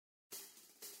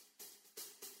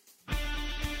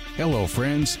Hello,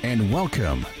 friends, and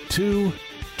welcome to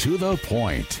the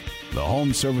Point, the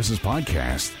home services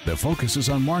podcast that focuses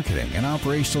on marketing and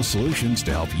operational solutions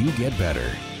to help you get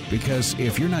better. Because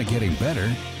if you're not getting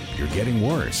better, you're getting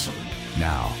worse.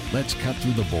 Now, let's cut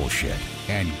through the bullshit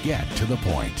and get to the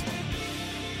point.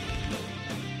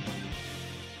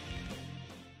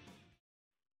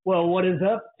 Well, what is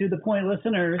up, To the Point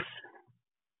listeners?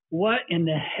 What in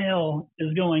the hell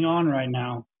is going on right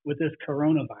now with this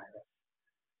coronavirus?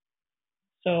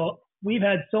 So we've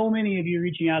had so many of you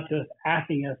reaching out to us,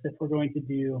 asking us if we're going to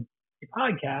do a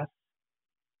podcast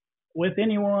with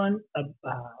anyone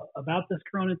about this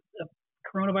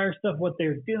coronavirus stuff, what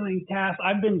they're doing, tasks.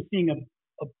 I've been seeing a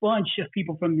bunch of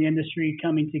people from the industry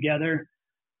coming together,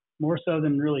 more so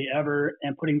than really ever,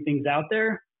 and putting things out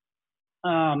there.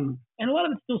 And a lot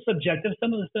of it's still subjective.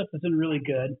 Some of the stuff isn't really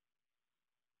good.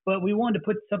 But we wanted to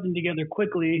put something together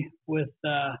quickly with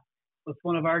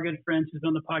one of our good friends who's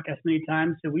on the podcast many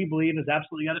times, who we believe has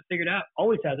absolutely got it figured out,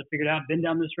 always has it figured out, been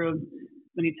down this road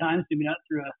many times, maybe not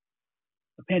through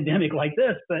a pandemic like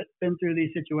this, but been through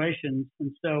these situations.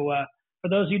 And so for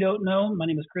those who don't know, my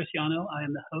name is Cristiano. I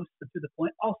am the host of To the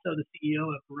Point, also the CEO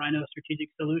of Rhino Strategic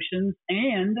Solutions,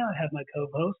 and I have my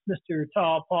co-host, Mr.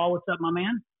 Tall Paul. What's up, my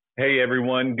man? Hey,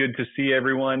 everyone. Good to see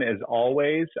everyone, as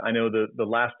always. I know the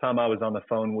last time I was on the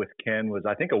phone with Ken was,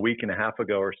 I think, a week and a half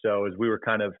ago or so, as we were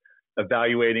kind of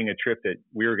evaluating a trip that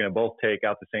we were going to both take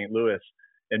out to St. Louis.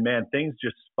 And, man, things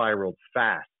just spiraled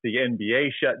fast. The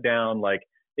NBA shut down. Like,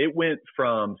 it went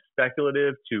from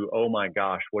speculative to, oh, my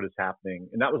gosh, what is happening?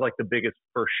 And that was, like, the biggest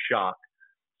first shock.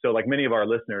 So, like many of our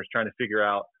listeners, trying to figure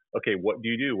out, okay, what do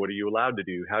you do? What are you allowed to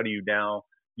do? How do you now,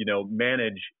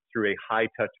 manage through a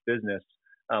high-touch business?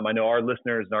 I know our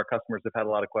listeners and our customers have had a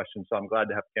lot of questions, so I'm glad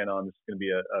to have Ken on. This is going to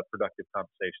be a productive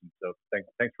conversation. So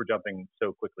thanks for jumping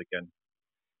so quickly, Ken.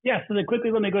 Yeah, so then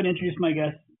quickly, let me go ahead and introduce my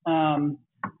guest.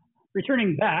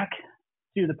 Returning back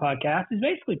to the podcast, he's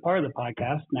basically part of the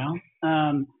podcast now.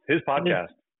 His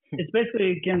podcast. It's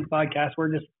basically Ken's podcast.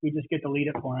 We just get to lead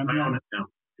it for him. I own it now.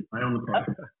 I own the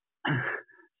podcast.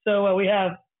 So we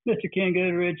have Mr. Ken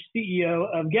Goodrich, CEO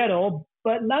of Goettl.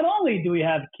 But not only do we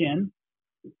have Ken,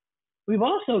 we've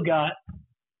also got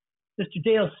Mr.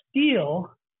 Dale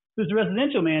Steele, who's the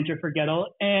residential manager for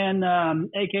Goettl, and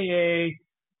AKA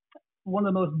one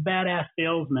of the most badass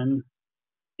salesmen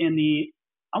in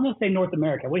I'm going to say North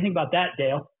America. What do you think about that,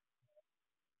 Dale?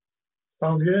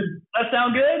 Sounds good. That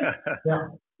sound good? Yeah.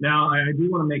 Now, I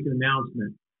do want to make an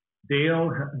announcement.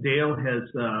 Dale has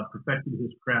perfected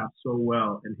his craft so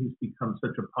well, and he's become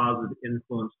such a positive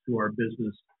influence to our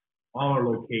business, all our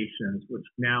locations, which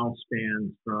now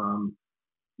spans from,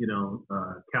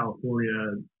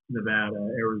 California, Nevada,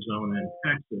 Arizona, and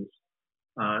Texas,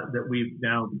 that we've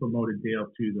now promoted Dale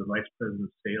to the Vice President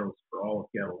of Sales for all of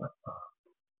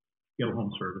Goettl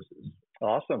Home Services.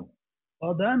 Awesome.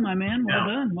 Well done, my man.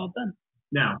 Well done.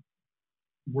 Now,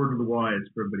 word of the wise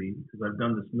for everybody, because I've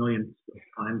done this millions of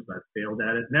times and I've failed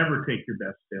at it. Never take your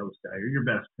best sales guy or your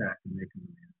best tech and make him a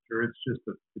manager. It's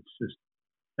just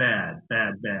bad.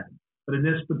 But in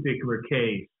this particular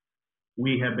case,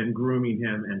 we have been grooming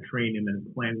him and training him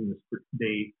and planning this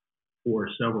date for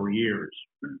several years.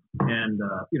 And,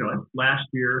 last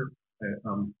year,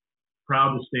 I'm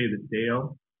proud to say that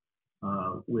Dale,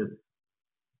 with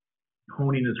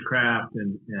honing his craft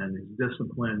and his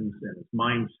disciplines and his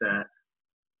mindset,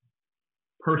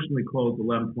 personally closed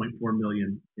 $11.4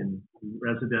 million in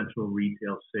residential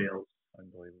retail sales.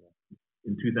 Unbelievable.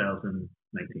 In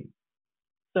 2019.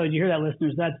 So did you hear that,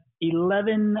 listeners? That's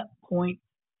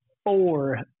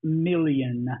 $11.4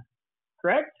 million.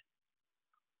 Correct?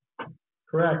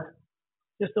 Correct.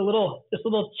 Just a little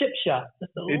chip shot.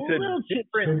 It's a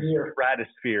different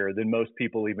stratosphere than most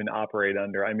people even operate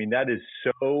under. I mean, that is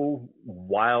so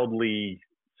wildly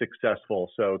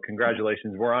successful. So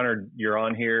congratulations. We're honored you're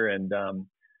on here. And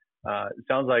it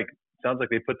sounds like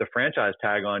they put the franchise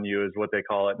tag on you, is what they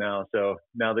call it now. So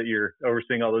now that you're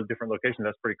overseeing all those different locations,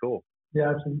 that's pretty cool.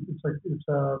 Yeah, it's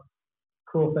a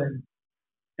cool thing.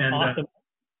 And awesome.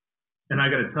 And I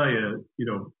got to tell you,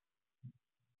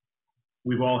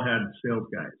 we've all had sales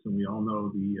guys, and we all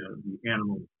know the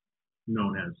animal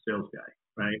known as sales guy,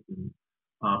 right? And,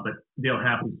 but Dale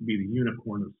happens to be the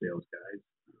unicorn of sales guys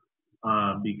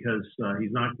because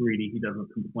he's not greedy. He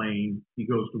doesn't complain. He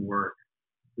goes to work.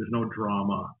 There's no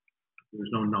drama.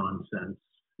 There's no nonsense.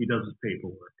 He does his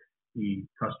paperwork.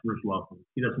 Customers love him.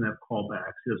 He doesn't have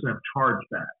callbacks. He doesn't have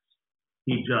chargebacks.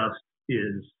 He just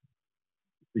is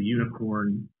the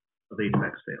unicorn of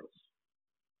HVAC sales.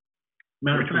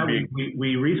 Matter of fact,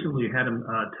 we recently had him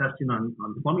testing on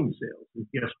plumbing sales, and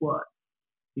guess what?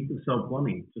 He can sell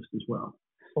plumbing just as well.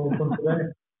 Sold them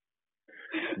today.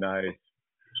 Nice.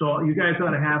 So you guys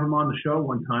ought to have him on the show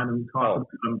one time and talk.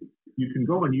 You can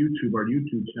go on YouTube, our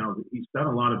YouTube channel. He's done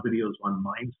a lot of videos on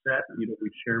mindset. We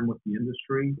share them with the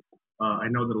industry. I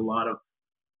know that a lot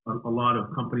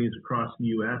of companies across the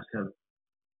U.S. have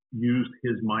used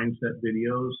his mindset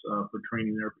videos for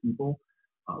training their people.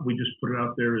 We just put it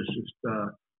out there as just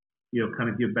kind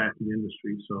of give back to the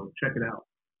industry. So check it out.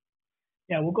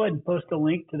 Yeah, we'll go ahead and post a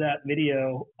link to that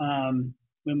video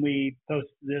when we post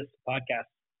this podcast.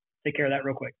 Take care of that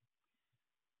real quick.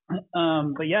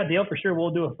 But yeah, Dale, for sure,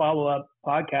 we'll do a follow-up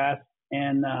podcast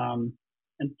and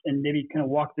maybe kind of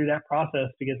walk through that process,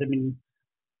 because I mean,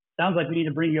 sounds like we need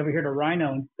to bring you over here to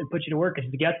Rhino and put you to work, because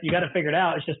you got to figure it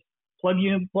out. It's just plug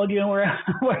you in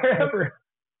wherever.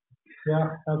 Yeah,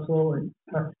 absolutely.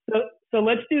 So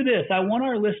let's do this. I want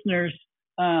our listeners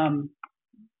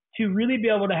to really be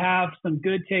able to have some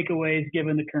good takeaways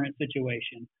given the current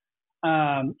situation.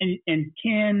 And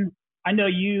Ken, I know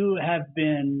you have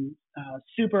been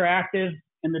super active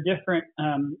in the different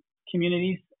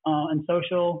communities and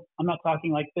social. I'm not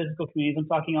talking like physical communities. I'm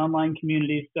talking online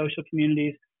communities, social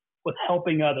communities, with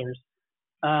helping others.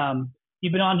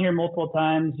 You've been on here multiple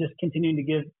times, just continuing to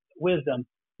give wisdom,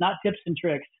 not tips and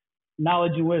tricks,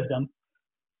 knowledge and wisdom.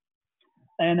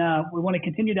 And we want to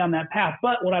continue down that path.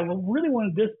 But what I really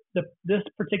wanted this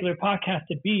particular podcast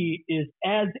to be is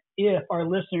as if our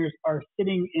listeners are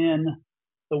sitting in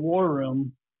the war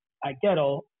room at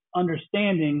Goettl,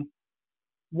 understanding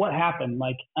what happened.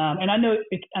 And I know,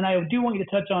 and I do want you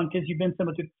to touch on, because you've been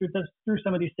through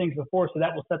some of these things before, so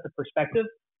that will set the perspective.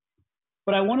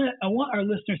 But I want our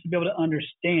listeners to be able to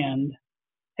understand,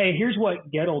 hey, here's what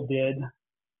Goettl did.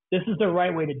 This is the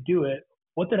right way to do it.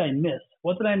 What did I miss?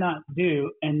 What did I not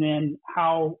do? And then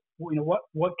how,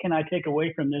 what can I take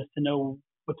away from this to know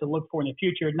what to look for in the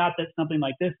future? Not that something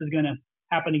like this is going to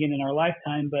happen again in our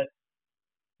lifetime, but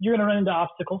you're going to run into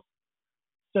obstacles.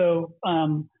 So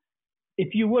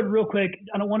if you would, real quick,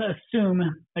 I don't want to assume,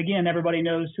 again, everybody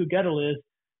knows who Goettl is.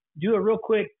 Do a real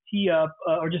quick tee up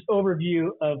or just overview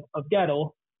of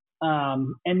Goettl.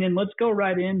 And then let's go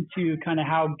right into kind of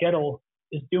how Goettl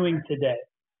is doing today.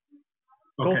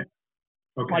 Okay.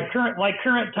 Okay. Like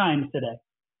current times today.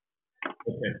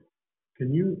 Okay.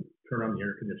 Can you turn on the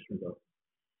air conditioner though?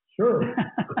 Sure.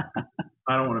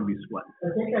 I don't want to be sweating. I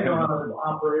think I know how to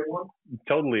operate one.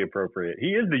 Totally appropriate. He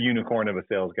is the unicorn of a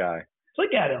sales guy.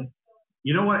 Look at him.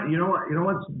 You know what?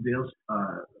 Dale's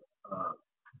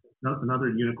another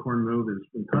unicorn move is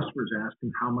when customers ask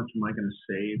him, how much am I going to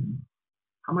save?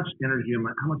 How much energy am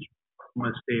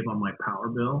I save on my power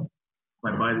bill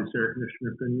if I buy this air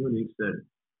conditioner from you? And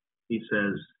he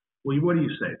says, well, what do you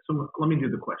say? So let me do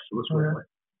the question. Let's role play.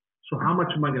 So how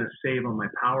much am I going to save on my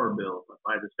power bill if I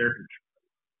buy this air conditioner?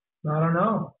 I don't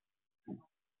know.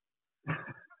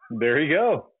 There you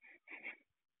go.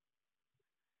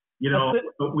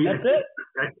 That's it.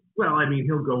 Well, I mean,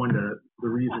 he'll go into the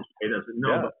reasons he doesn't know.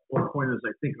 Yeah. But the point is,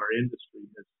 I think our industry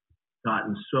has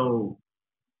gotten so,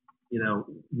 we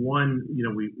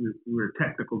were a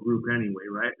technical group anyway,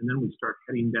 right? And then we start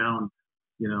heading down,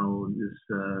 this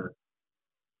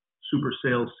super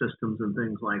sales systems and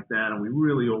things like that, and we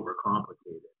really overcomplicate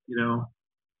it.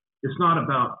 It's not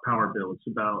about power bill; it's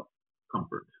about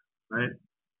comfort, right?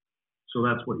 So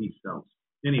that's what he sells.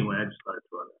 Anyway, I just thought I'd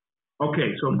throw that.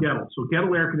 Okay, so Goettl. So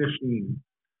Goettl air conditioning.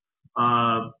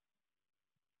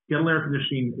 Goettl air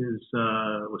conditioning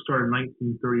was started in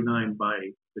 1939 by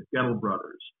the Goettl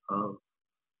brothers of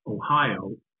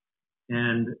Ohio.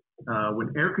 And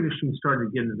when air conditioning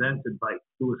started getting invented by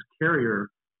Lewis Carrier,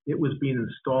 it was being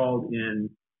installed in,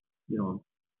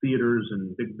 theaters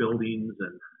and big buildings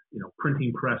and,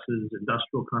 printing presses,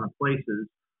 industrial kind of places.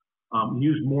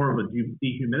 Used more of a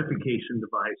dehumidification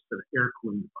device than an air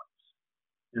cooling device.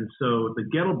 And so the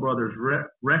Goettl brothers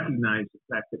recognized the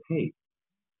fact that, hey,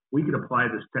 we could apply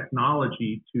this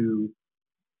technology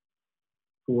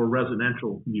for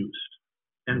residential use.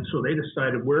 And so they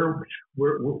decided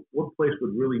what place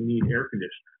would really need air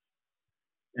conditioners.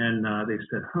 And they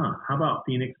said, how about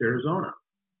Phoenix, Arizona?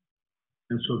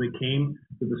 And so they came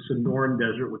to the Sonoran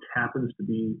Desert, which happens to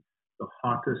be the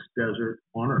hottest desert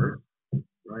on Earth,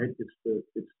 right? It's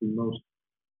the most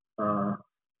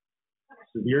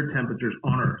severe temperatures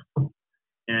on Earth.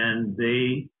 And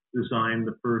they designed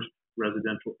the first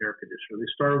residential air conditioner.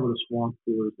 They started with a swamp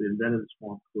cooler. They invented a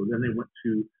swamp cooler. Then they went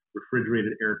to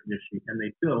refrigerated air conditioning, and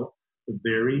they built the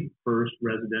very first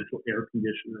residential air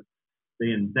conditioner.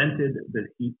 They invented the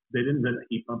heat. They didn't invent the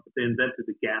heat pump, but they invented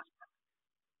the gas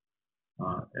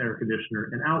air conditioner.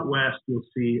 And out west, you'll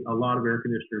see a lot of air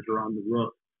conditioners are on the roof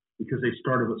because they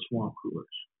started with swamp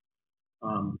coolers.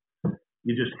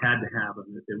 You just had to have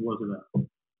them. It wasn't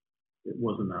it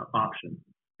wasn't an option.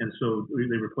 And so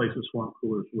they replaced the swamp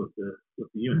coolers with the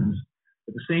units.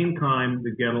 At the same time,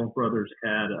 the Goettl brothers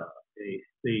had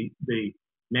they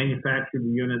manufactured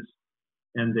the units,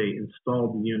 and they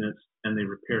installed the units, and they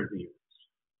repaired the units.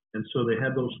 And so they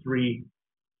had those three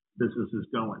businesses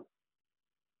going.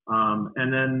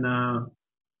 And then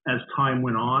as time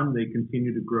went on, they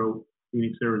continued to grow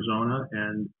Phoenix, Arizona.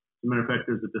 And as a matter of fact,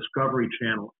 there's a Discovery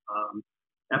Channel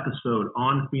episode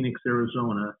on Phoenix,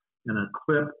 Arizona, and a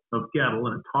clip of Goettl,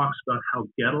 and it talks about how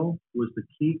Goettl was the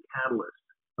key catalyst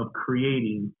of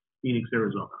creating Phoenix,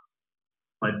 Arizona,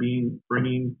 by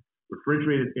bringing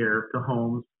refrigerated air to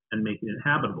homes and making it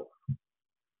habitable.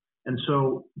 And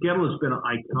so Goettl has been an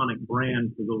iconic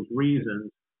brand for those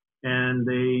reasons, and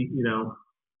they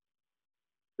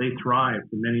thrived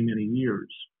for many, many years.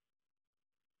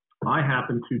 I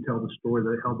happen to tell the story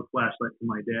that I held the flashlight to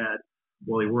my dad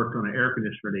while he worked on an air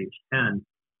conditioner at age 10.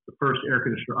 The first air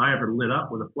conditioner I ever lit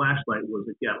up with a flashlight was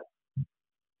a Goettl.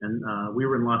 And we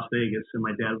were in Las Vegas, and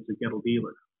my dad was a Goettl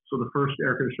dealer. So the first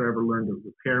air conditioner I ever learned to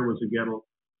repair was a Goettl,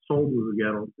 sold was a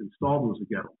Goettl, installed was a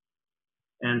Goettl.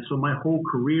 And so my whole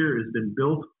career has been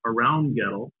built around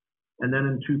Goettl. And then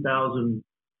in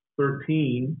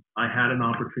 2013, I had an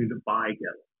opportunity to buy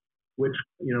Goettl, which,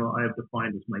 I have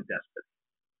defined as my destiny.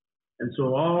 And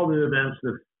so all the events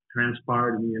that have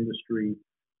transpired in the industry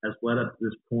has led up to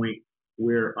this point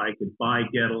where I could buy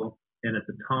Goettl. And at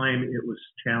the time, it was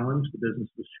challenged. The business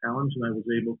was challenged, and I was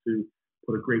able to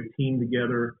put a great team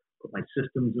together, put my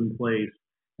systems in place.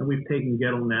 And we've taken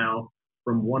Goettl now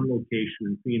from one location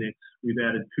in Phoenix. We've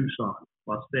added Tucson,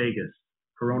 Las Vegas,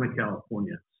 Corona,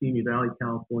 California, Simi Valley,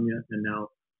 California, and now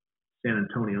San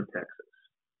Antonio, Texas.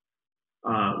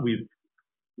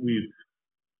 We've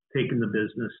taken the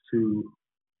business to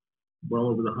well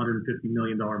over the $150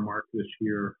 million mark this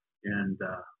year, and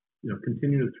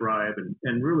continue to thrive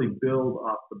and really build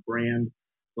off the brand,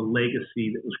 the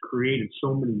legacy that was created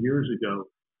so many years ago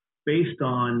based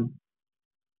on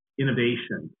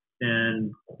innovation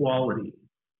and quality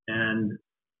and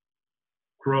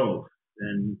growth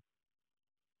and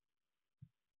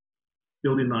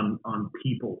building on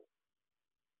people.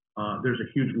 There's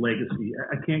a huge legacy.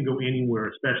 I can't go anywhere,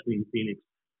 especially in Phoenix,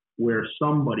 where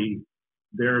somebody,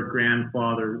 their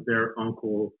grandfather, their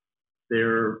uncle,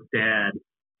 their dad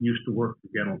used to work for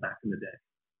Goettl back in the day.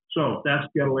 So that's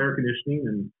Goettl Air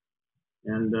Conditioning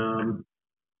and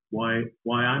why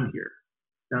I'm here.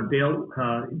 Now Dale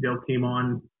came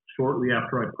on shortly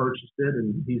after I purchased it,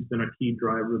 and he's been a key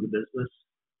driver of the business,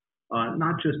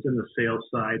 not just in the sales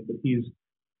side, but he's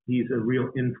a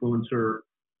real influencer,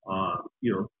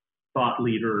 thought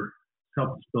leader.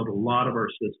 Helped us build a lot of our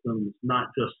systems,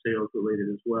 not just sales related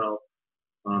as well.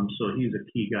 So he's a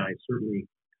key guy. Certainly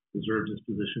deserves his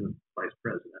position of vice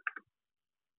president.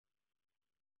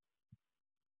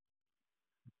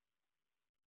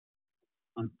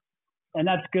 And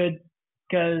that's good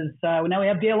because now we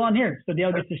have Dale on here. So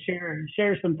Dale gets to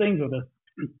share some things with us.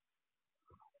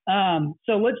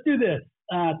 So let's do this.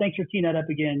 Thanks for teeing that up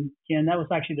again, Ken. That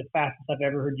was actually the fastest I've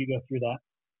ever heard you go through that.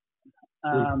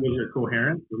 Was it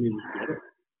coherent? Let me get it.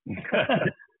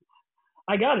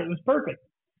 I got it. It was perfect.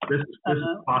 This is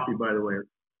coffee, by the way.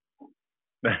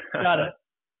 Got it.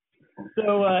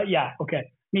 So,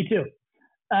 okay. Me too.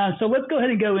 So let's go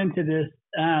ahead and go into this.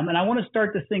 And I want to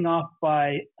start this thing off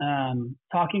by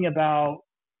talking about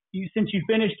you, since you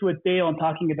finished with Dale and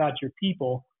talking about your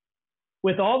people,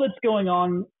 with all that's going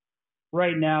on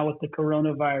right now with the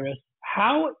coronavirus,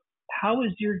 how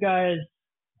is your guys'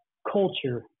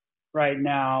 culture right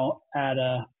now at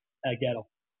Goettl?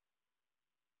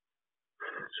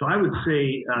 So I would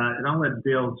say, and I'll let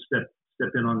Dale step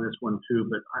in on this one too,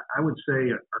 but I would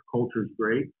say our culture is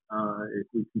great. If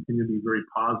we continue to be very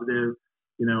positive,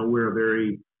 we're a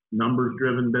very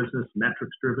numbers-driven business,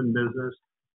 metrics-driven business.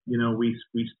 We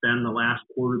spend the last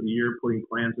quarter of the year putting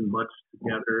plans and budgets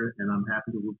together, and I'm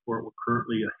happy to report we're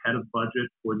currently ahead of budget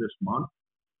for this month.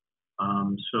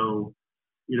 So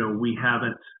we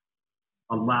haven't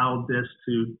allowed this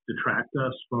to detract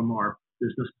us from our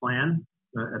business plan.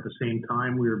 At the same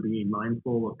time, we are being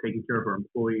mindful of taking care of our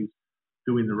employees,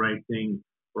 doing the right thing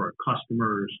for our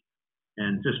customers,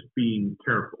 and just being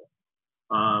careful.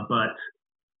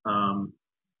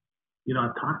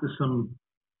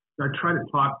 I try to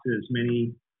talk to as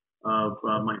many of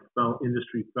my fellow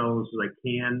industry fellows as I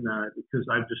can because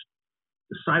I've just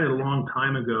decided a long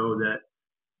time ago that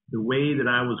the way that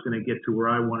I was going to get to where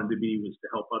I wanted to be was to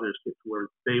help others get to where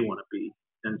they want to be.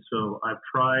 And so I've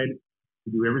tried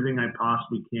to do everything I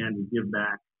possibly can to give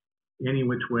back any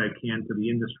which way I can to the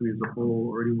industry as a whole,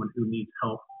 or anyone who needs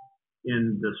help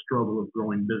in the struggle of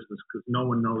growing business, because no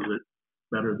one knows it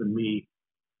better than me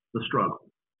the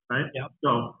struggle, right? Yep.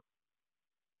 So,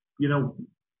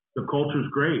 the culture's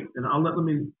great, and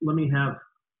let me have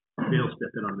Dale step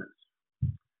in on this.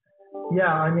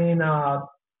 Yeah, I mean,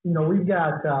 we've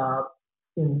got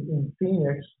in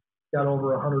Phoenix got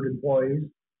over 100 employees,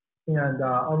 and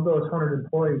of those 100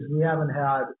 employees, we haven't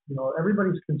had,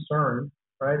 everybody's concerned,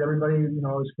 right? Everybody,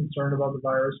 is concerned about the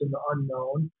virus and the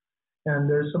unknown, and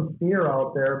there's some fear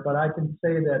out there. But I can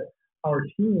say that our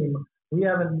team, we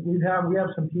have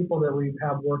some people that we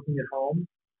have working at home,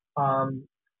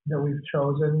 that we've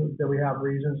chosen, that we have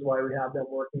reasons why we have them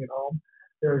working at home.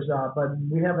 But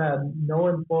we have had no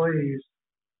employees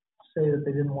say that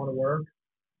they didn't want to work.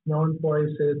 No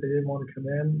employees say that they didn't want to come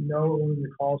in. No one in the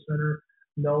call center.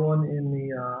 No one in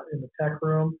the tech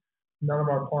room. None of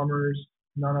our plumbers.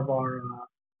 None of our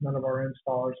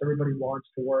installers. Everybody wants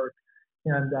to work.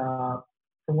 And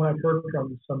from what I've heard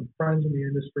from some friends in the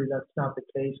industry, that's not the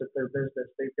case at their business.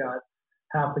 They've got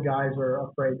half the guys are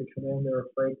afraid to come in. They're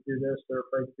afraid to do this. They're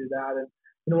afraid to do that.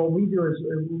 And what we do is,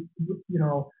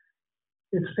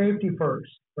 it's safety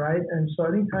first, right? And so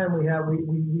anytime we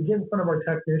get in front of our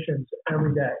technicians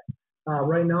every day.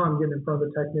 Right now, I'm getting in front of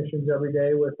the technicians every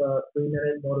day with a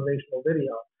 3-minute motivational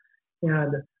video.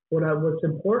 And what's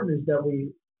important is that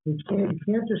you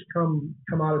can't just come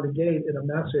out of the gate in a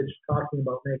message talking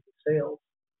about making sales.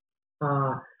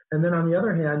 And then on the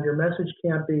other hand, your message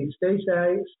can't be stay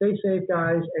safe,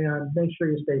 guys, and make sure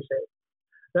you stay safe.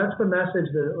 That's the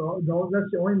message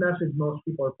that's the only message most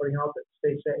people are putting out there.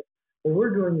 Stay safe. What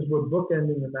we're doing is we're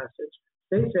bookending the message.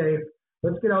 Stay safe.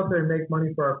 Let's get out there and make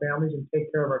money for our families and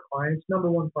take care of our clients.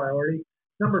 Number 1 priority.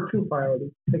 Number 2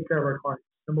 priority, take care of our clients.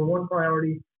 Number 1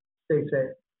 priority, stay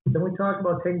safe. Then we talk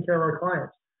about taking care of our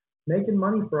clients, making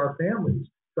money for our families,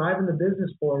 driving the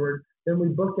business forward. Then we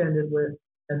bookend it with,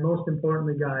 and most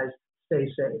importantly, guys, stay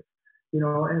safe.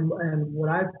 And what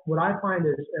I find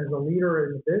is, as a leader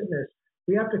in the business,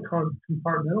 we have to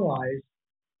compartmentalize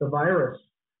the virus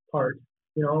part.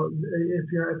 If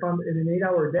I'm in an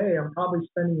 8-hour day, I'm probably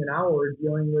spending an hour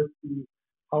dealing with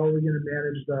how are we going to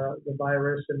manage the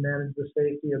virus and manage the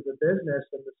safety of the business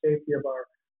and the safety of our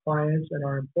clients and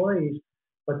our employees.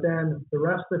 But then the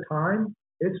rest of the time,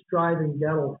 it's driving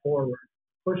Goettl forward,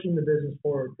 pushing the business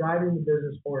forward, driving the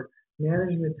business forward,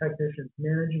 managing the technicians,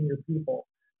 managing your people.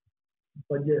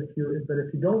 But if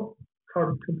you don't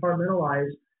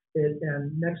compartmentalize it,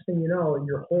 and next thing you know,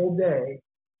 your whole day,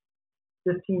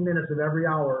 15 minutes of every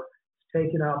hour is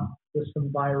taken up with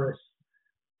some virus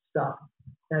stuff.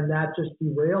 And that just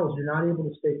derails. You're not able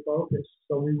to stay focused.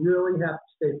 So we really have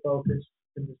to stay focused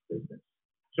in this business.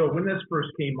 So when this first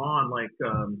came on,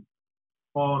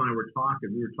 Paul and I were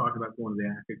talking, about going to the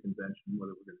ACA convention,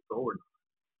 whether we're going to go or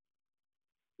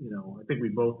not. I think we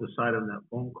both decided on that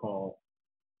phone call,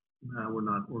 we're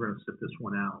going to sit this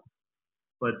one out.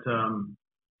 But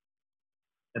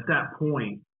at that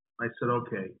point, I said,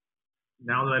 okay,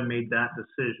 now that I've made that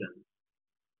decision,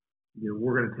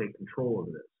 we're going to take control of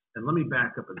this. And let me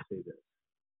back up and say this.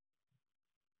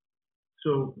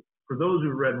 So for those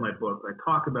who read my book, I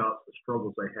talk about the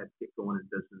struggles I had to get going in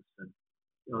business. And,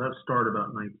 that started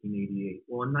about 1988.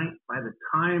 Well, by the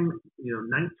time,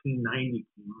 1990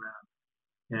 came around,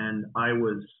 and I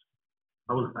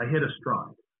hit a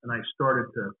stride, and I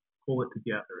started to pull it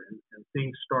together, and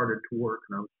things started to work,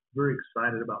 and I was very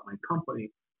excited about my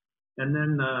company. And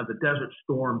then the Desert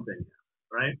Storm thing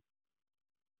happened, right?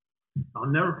 I'll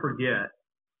never forget,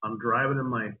 I'm driving in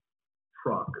my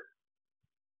truck,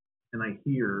 and I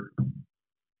hear,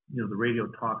 the radio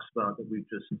talks about that we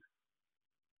just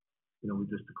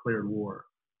declared war.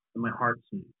 And my heart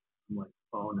sinks. I'm like,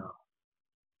 oh no,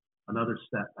 another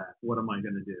setback. What am I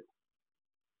going to do?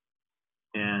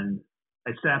 And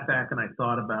I sat back and I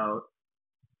thought about,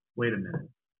 wait a minute.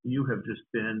 You have just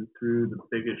been through the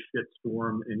biggest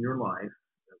shitstorm in your life,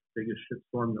 the biggest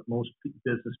shitstorm that most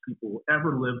business people will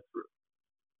ever live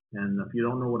through. And if you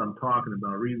don't know what I'm talking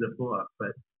about, read the book.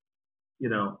 But,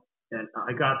 and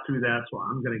I got through that, so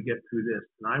I'm going to get through this.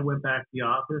 And I went back to the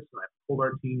office and I pulled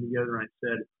our team together and I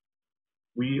said,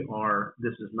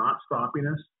 this is not stopping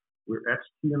us. We're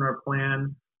executing our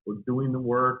plan. We're doing the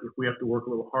work. If we have to work a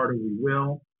little harder, we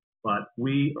will. But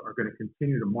we are going to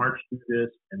continue to march through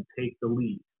this and take the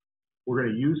lead. We're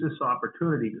going to use this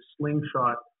opportunity to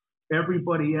slingshot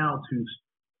everybody else who's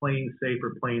playing safe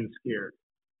or playing scared.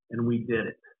 And we did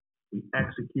it. We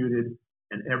executed,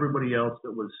 and everybody else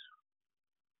that was,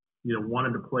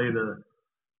 wanted to play the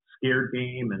scared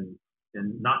game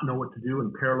and not know what to do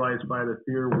and paralyzed by the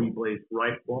fear, we blazed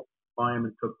right by them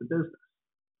and took the business.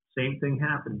 Same thing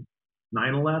happened.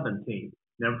 9/11 came.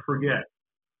 Never forget.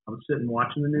 I'm sitting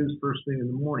watching the news first thing in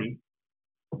the morning,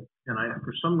 And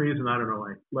for some reason, I don't know,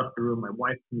 I left the room. My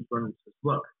wife comes running and says,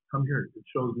 "Look, come here." It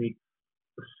shows me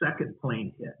the second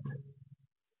plane hit.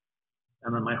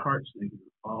 And then my heart's thinking,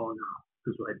 oh no,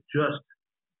 because I just,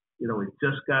 we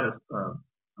just got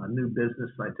a new business.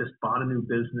 I just bought a new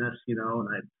business, and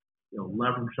I,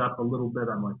 leveraged up a little bit.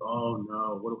 I'm like, oh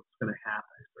no, what's going to happen?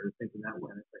 I started thinking that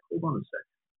way. And it's like, hold on a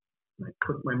second. And I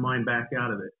took my mind back out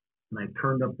of it, and I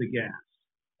turned up the gas,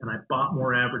 and I bought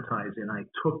more advertising. I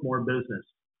took more business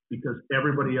because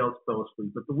everybody else fell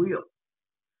asleep at the wheel.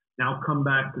 Now come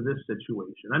back to this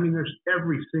situation. I mean, there's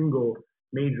every single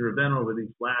major event over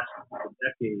these last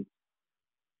decades.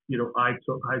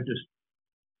 I just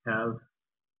have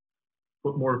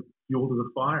put more fuel to the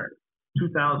fire.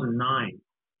 2009,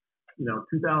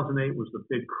 2008 was the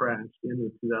big crash, the end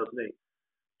of 2008.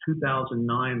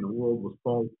 2009, the world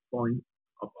was falling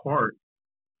apart.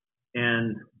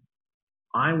 And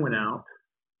I went out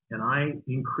and I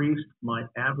increased my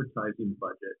advertising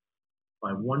budget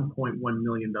by $1.1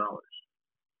 million.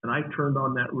 And I turned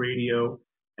on that radio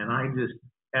and I just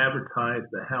advertised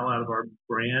the hell out of our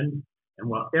brand. And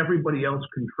while everybody else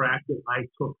contracted, I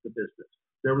took the business.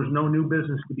 There was no new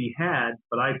business to be had,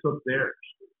 but I took theirs.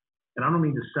 And I don't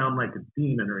mean to sound like a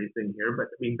demon or anything here, but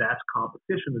I mean, that's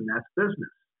competition and that's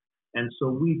business. And so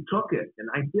we took it, and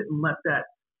I didn't let that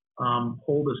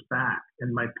hold us back.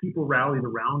 And my people rallied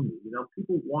around me.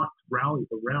 People want to rally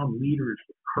around leaders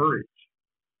with courage.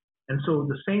 And so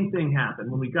the same thing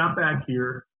happened when we got back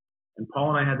here, and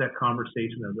Paul and I had that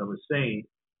conversation, as I was saying.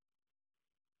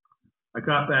 I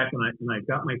got back and I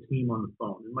got my team on the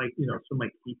phone, and my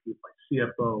key people, my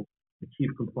CFO, my chief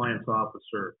compliance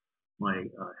officer, my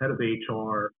head of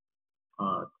HR,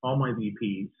 all my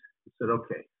VPs. I said,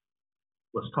 okay,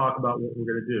 let's talk about what we're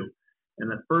going to do. And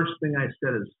the first thing I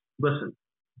said is, listen,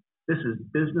 this is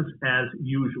business as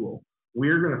usual.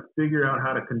 We're going to figure out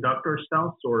how to conduct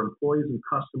ourselves so our employees and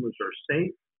customers are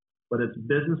safe, but it's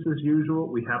business as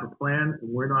usual. We have a plan,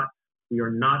 and we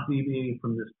are not deviating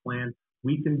from this plan.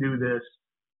 We can do this,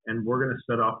 and we're going to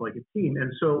set off like a team,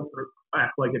 or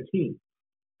act like a team.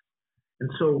 And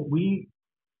so we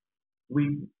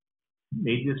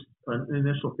made this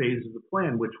initial phase of the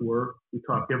plan, which we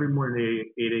talk every morning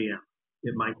at 8 a.m.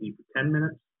 It might be for 10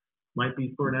 minutes, might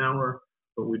be for an hour,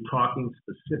 but we're talking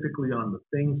specifically on the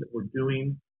things that we're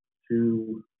doing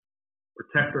to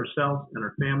protect ourselves and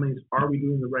our families. Are we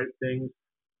doing the right things?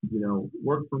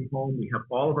 Work from home. We have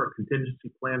all of our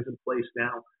contingency plans in place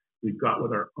now. We've got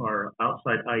with our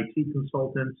outside IT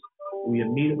consultants. We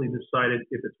immediately decided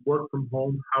if it's work from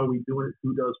home, how are we doing it,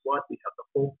 who does what. We have the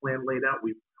whole plan laid out.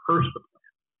 We've rehearsed the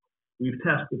plan. We've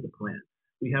tested the plan.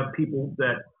 We have people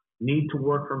that need to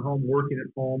work from home, working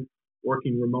at home,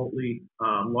 working remotely,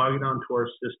 logging onto our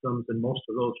systems, and most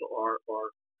of those are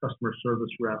customer service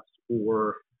reps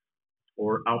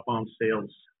or outbound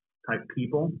sales type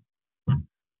people.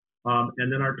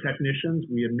 And then our technicians,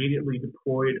 we immediately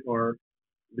deployed our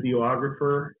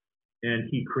videographer, and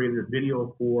he created a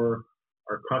video for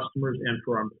our customers and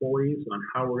for our employees on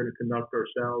how we're going to conduct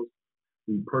ourselves.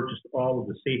 We purchased all of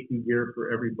the safety gear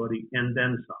for everybody and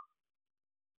then some.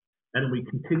 And we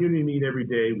continue to meet every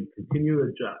day. We continue to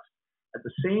adjust. At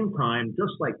the same time,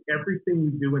 just like everything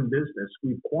we do in business,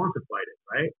 we've quantified it,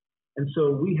 right? And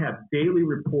so we have daily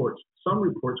reports. Some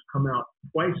reports come out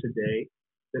twice a day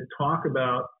that talk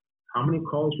about how many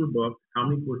calls were booked, how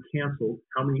many were canceled,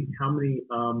 how many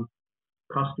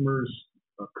customers,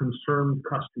 concerned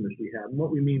customers we have. And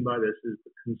what we mean by this is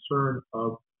the concern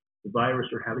of the virus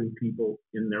or having people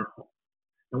in their home.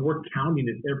 And we're counting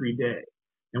it every day.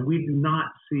 And we do not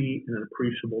see an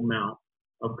appreciable amount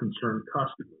of concerned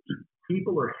customers.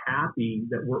 People are happy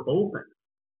that we're open.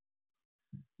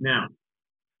 Now,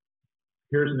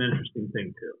 here's an interesting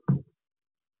thing too.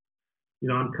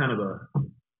 I'm kind of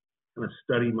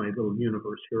study my little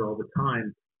universe here all the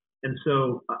time. And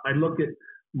so I look at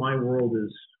my world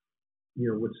as,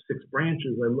 with 6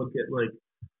 branches, I look at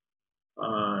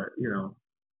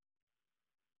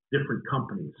different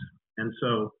companies. And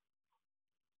so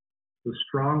the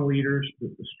strong leaders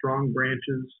with the strong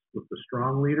branches with the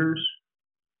strong leaders,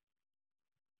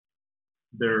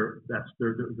 they're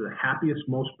the happiest,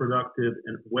 most productive,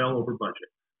 and well over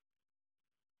budget.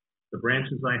 The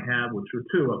branches I have, which are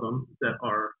 2 of them, that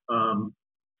are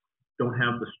don't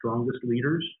have the strongest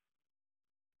leaders,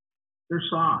 they're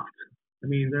soft. I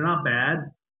mean, they're not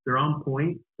bad. They're on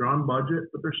point. They're on budget,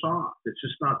 but they're soft. It's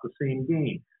just not the same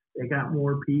game. They got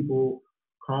more people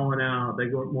calling out. They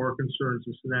got more concerns,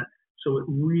 this and that. So it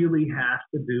really has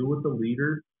to do with the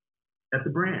leader at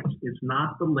the branch. It's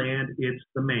not the land, it's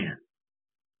the man.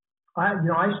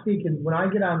 I speak when I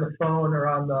get on the phone or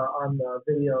on the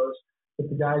videos, with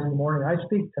the guys in the morning. I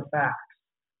speak to facts.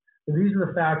 So these are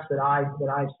the facts that I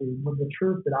see. But the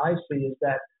truth that I see is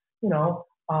that,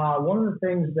 one of the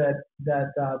things that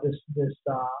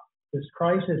this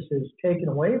crisis has taken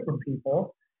away from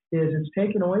people is it's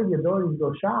taken away the ability to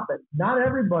go shopping. Not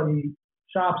everybody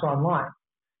shops online.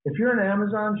 If you're an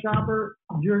Amazon shopper,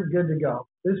 you're good to go.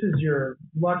 This is your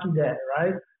lucky day,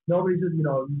 right? Nobody's,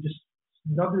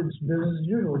 nothing's business as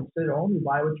usual. You sit at home, you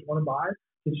buy what you want to buy,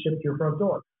 it's shipped to your front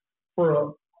door.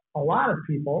 For a lot of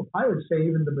people, I would say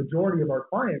even the majority of our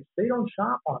clients, they don't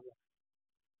shop online.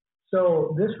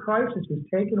 So this crisis has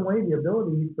taken away the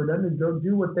ability for them to go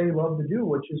do what they love to do,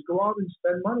 which is go out and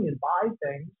spend money and buy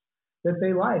things that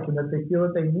they like and that they feel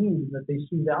that they need and that they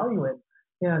see value in.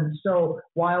 And so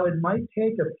while it might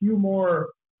take a few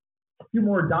more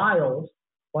dials,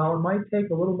 while it might take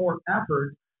a little more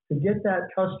effort to get that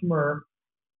customer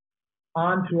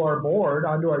onto our board,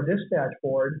 onto our dispatch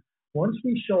board, once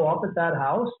we show up at that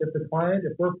house, if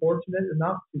we're fortunate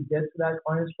enough to get to that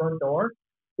client's front door,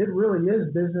 it really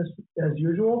is business as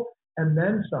usual and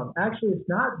then some. Actually, it's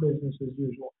not business as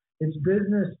usual. It's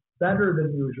business better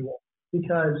than usual,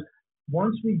 because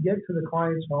once we get to the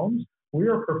client's homes, we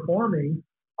are performing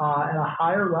at a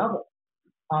higher level.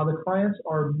 The clients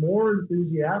are more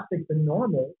enthusiastic than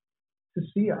normal to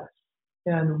see us,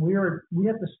 and we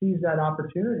have to seize that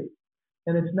opportunity.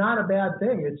 And it's not a bad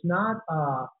thing. It's not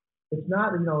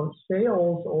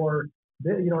sales or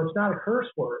it's not a curse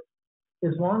word.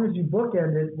 As long as you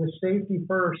bookend it with safety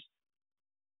first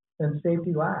and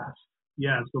safety last.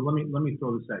 Yeah. So let me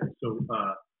throw this at you. So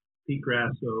Pete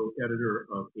Grasso, editor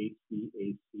of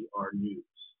HVACR News,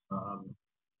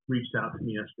 reached out to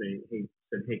me yesterday.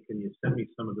 Said, hey, can you send me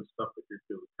some of the stuff that you're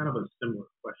doing? Kind of a similar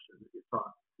question that you're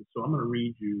talking. So I'm going to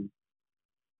read you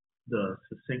the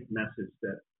succinct message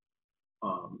that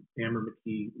Amber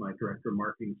McKee, my director of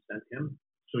marketing, sent him.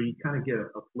 So you kind of get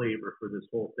a flavor for this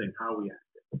whole thing, how we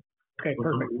acted. Okay, so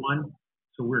perfect. Number one,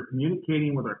 so we're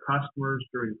communicating with our customers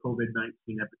during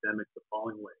COVID-19 epidemic the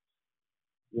following ways.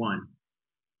 One,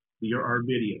 via our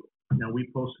video. Now, we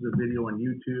posted a video on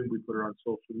YouTube. We put it on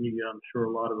social media. I'm sure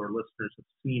a lot of our listeners have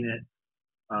seen it.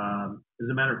 As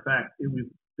a matter of fact, we've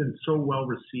been so well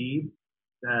received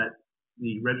that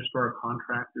the Registrar of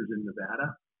Contractors in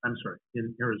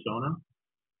Arizona,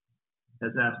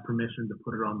 has asked permission to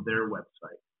put it on their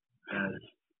website as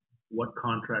what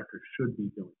contractors should be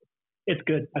doing. It's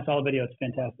good. I saw the video. It's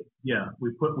fantastic. Yeah,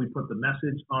 we put the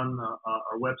message on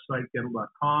our website,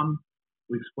 Goettl.com.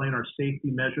 We explain our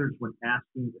safety measures when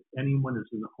asking if anyone is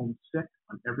in the home sick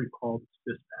on every call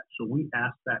that's dispatched. So we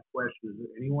ask that question: is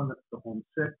there anyone that's the home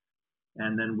sick?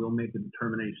 And then we'll make a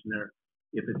determination there.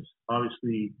 If it's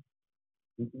obviously,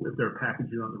 if they're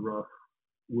packaging on the roof,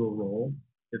 we'll roll.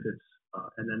 If it's,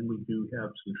 and then we do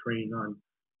have some training on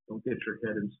don't get your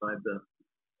head inside the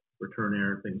return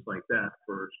air, things like that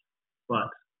first. But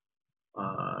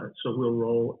so we'll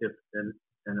roll if and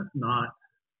if not,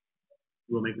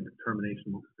 we'll make a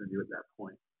determination what we're going to do at that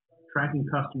point. Tracking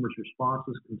customers'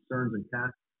 responses, concerns, and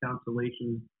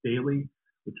cancellations daily,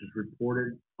 which is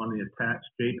reported on the attached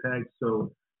JPEG.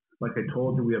 So, like I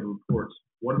told you, we have reports.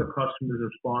 What are the customers'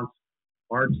 response?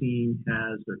 Our team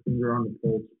has their finger on the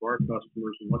pulse of our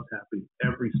customers and what's happening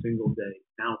every single day,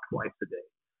 now twice a day.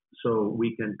 So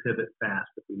we can pivot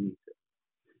fast if we need to.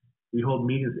 We hold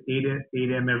meetings at 8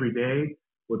 a.m. every day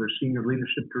with our senior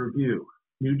leadership to review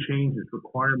new changes,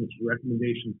 requirements,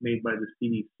 recommendations made by the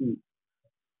CDC.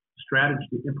 Strategy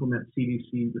to implement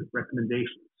CDC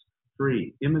recommendations.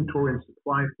 3, inventory and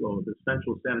supply flow of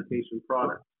essential sanitation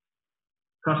products.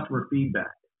 Customer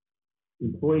feedback.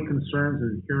 Employee concerns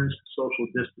and adherence to social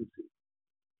distancing.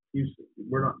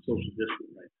 We're not social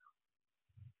distancing right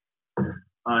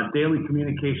now. Daily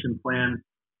communication plan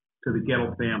to the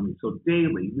Goettl family. So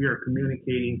daily, we are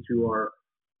communicating to our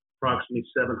approximately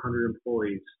 700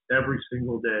 employees every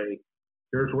single day.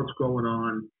 Here's what's going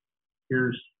on.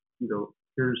 Here's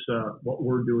what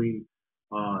we're doing,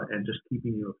 and just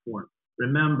keeping you informed.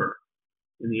 Remember,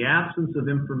 in the absence of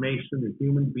information, the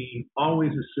human being always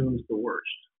assumes the worst.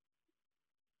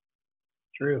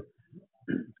 True.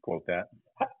 Quote that.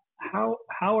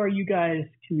 How are you guys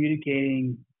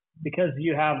communicating? Because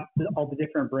you have all the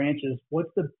different branches.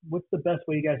 What's the best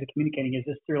way you guys are communicating? Is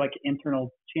this through like an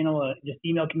internal channel, just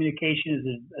email communication? Is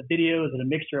it a video? Is it a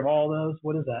mixture of all those?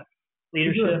 What is that?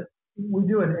 Leadership. We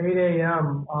do an 8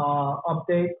 a.m.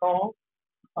 Update call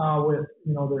with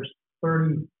there's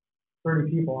 30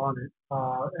 people on it.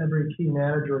 Every key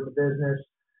manager of the business,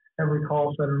 every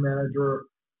call center manager,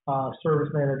 service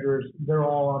managers, they're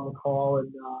all on the call,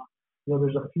 and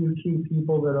there's a few key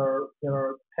people that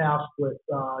are tasked with.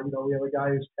 We have a guy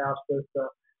who's tasked with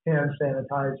hand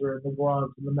sanitizer and the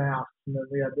gloves and the masks. And then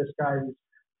we have this guy who's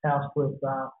tasked with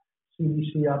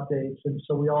CDC updates. And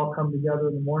so we all come together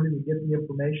in the morning to get the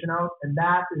information out. And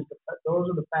those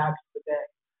are the facts of the day.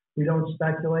 We don't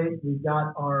speculate.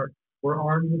 We're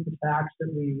armed with the facts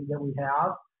that we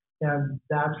have. And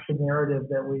that's the narrative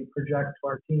that we project to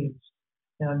our teams.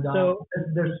 And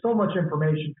there's so much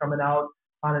information coming out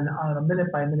on a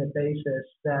minute-by-minute basis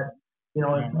that,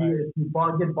 if you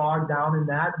get bogged down in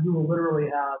that, you will literally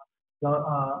have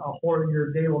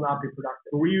your day will not be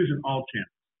productive. But we're using all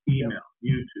channels: email,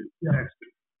 YouTube,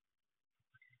 texting.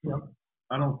 Yep.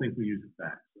 I don't think we use it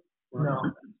back.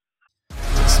 No.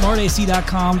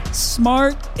 SmartAC.com,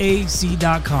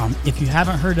 SmartAC.com. If you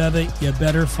haven't heard of it, you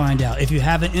better find out. If you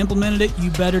haven't implemented it,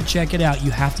 you better check it out. You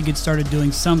have to get started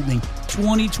doing something.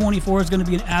 2024 is going to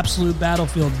be an absolute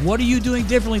battlefield. What are you doing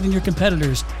differently than your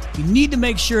competitors? You need to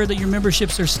make sure that your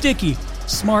memberships are sticky.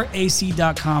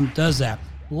 SmartAC.com does that.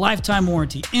 Lifetime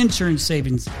warranty, insurance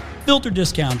savings, filter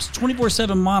discounts,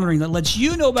 24/7 monitoring that lets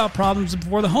you know about problems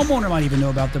before the homeowner might even know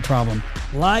about the problem.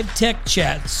 Live tech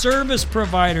chat, service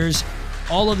providers,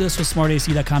 all of this with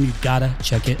SmartAC.com. You've got to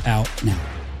check it out now.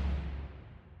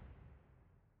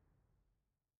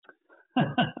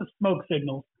 Smoke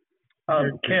signals.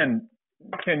 Ken,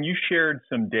 you shared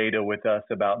some data with us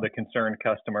about the concerned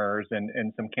customers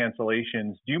and some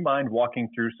cancellations. Do you mind walking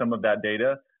through some of that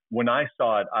data? When I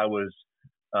saw it, I was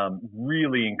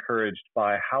really encouraged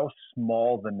by how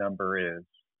small the number is.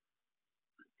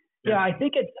 Yeah, I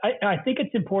think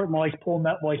it's important while he's pulling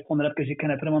that up, because you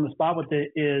kind of put him on the spot with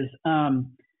it, is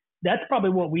that's probably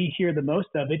what we hear the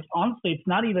most of. It's honestly, it's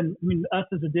not even, us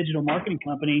as a digital marketing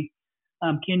company,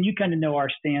 Ken, you kind of know our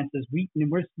stance is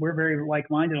we're very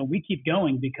like-minded, and we keep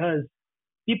going because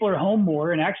people are home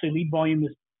more, and actually lead volume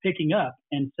is picking up.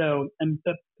 And so,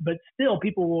 but still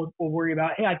people will worry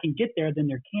about, hey, I can get there, then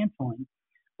they're canceling.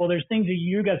 Well, there's things that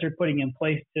you guys are putting in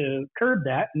place to curb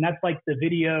that. And that's like the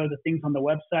video, the things on the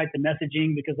website, the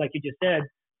messaging, because like you just said,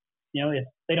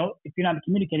 if you're not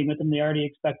communicating with them, they already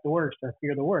expect the worst or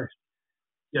fear the worst.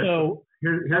 Yeah, so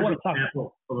here's an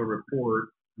example of a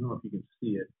report. I don't know if you can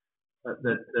see it.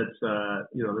 That's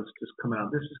just come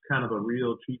out. This is kind of a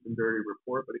real cheap and dirty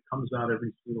report, but it comes out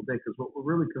every single day, because what we're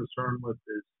really concerned with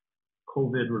is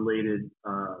COVID-related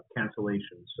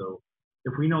cancellations. So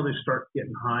if we know they start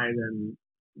getting high, then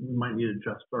we might need to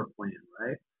adjust our plan,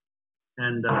 right?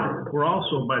 And we're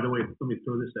also, by the way, let me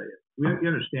throw this at you. We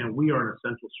understand we are an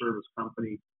essential service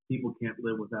company. People can't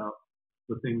live without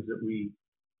the things that we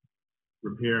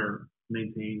repair,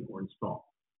 maintain, or install.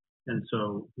 And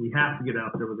so we have to get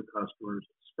out there with the customers,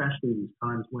 especially these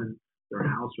times when their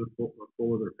house are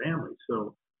full of their families.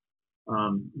 So,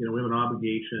 we have an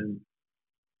obligation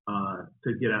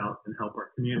to get out and help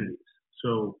our communities.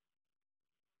 So,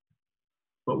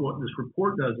 but what this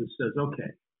report does, it says,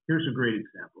 okay, here's a great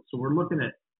example. So we're looking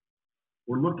at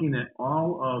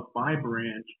all of, by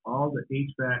branch, all the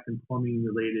HVAC and plumbing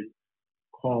related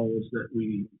calls that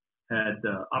we had,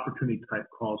 opportunity type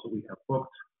calls that we have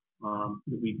booked,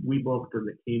 that we booked or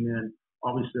that came in.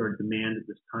 Obviously our demand at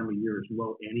this time of year is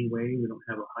low anyway. We don't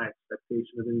have a high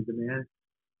expectation of any demand,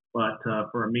 but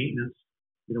for our maintenance,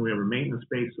 we have a maintenance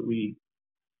space that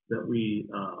we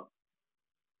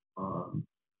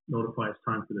notify it's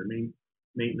time for their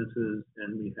maintenances,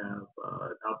 and we have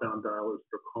outbound dialers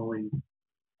for calling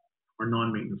our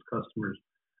non-maintenance customers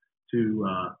to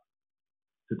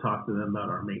talk to them about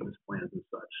our maintenance plans and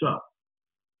such. So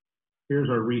here's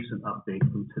our recent update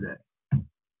from today.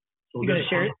 So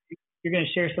you're going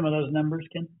to share some of those numbers,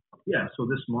 Ken? Yeah. So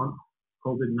this month,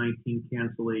 COVID-19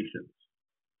 cancellations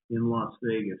in Las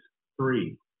Vegas,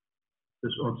 3.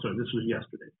 This was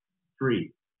yesterday.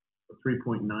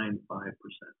 3.95%.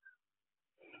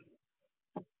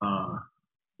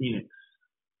 Phoenix,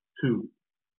 2.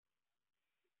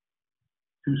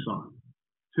 Tucson,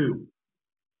 2.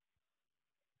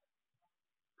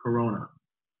 Corona,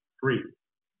 3.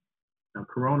 Now,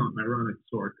 Corona, ironic,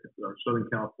 our Southern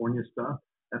California stuff,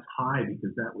 that's high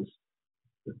because that was,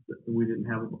 we didn't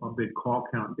have a big call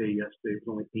count day yesterday. It was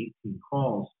only 18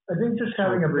 calls. I think just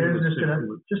having a business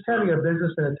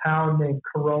in a town named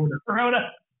Corona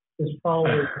is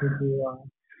probably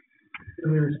to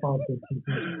be responsive.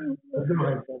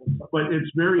 But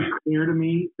it's very clear to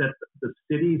me that the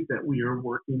cities that we are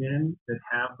working in that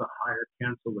have the higher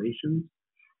cancellations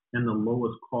and the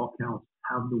lowest call counts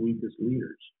have the weakest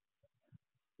leaders.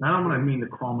 Now, I don't mean to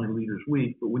call my leaders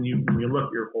weak, but when you look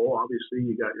at your whole, obviously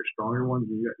you got your stronger ones,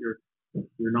 and you got your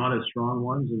not as strong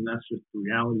ones, and that's just the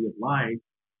reality of life.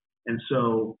 And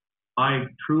so I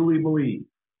truly believe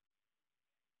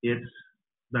it's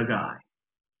the guy.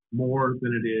 more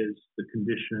than it is the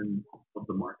condition of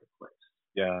the marketplace.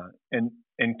 Yeah.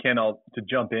 And Ken, to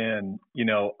jump in,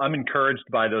 I'm encouraged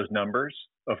by those numbers,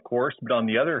 of course, but on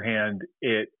the other hand,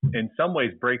 it in some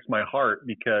ways breaks my heart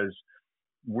because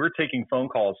we're taking phone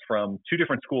calls from two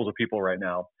different schools of people right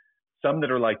now. Some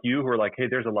that are like you, who are like, hey,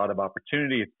 there's a lot of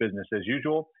opportunity. It's business as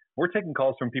usual. We're taking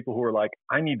calls from people who are like,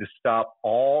 I need to stop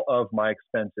all of my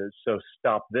expenses. So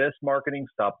stop this marketing,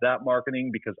 stop that marketing,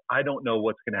 because I don't know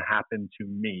what's going to happen to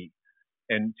me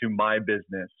and to my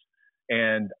business.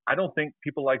 And I don't think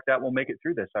people like that will make it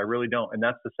through this. I really don't. And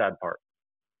that's the sad part.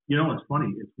 What's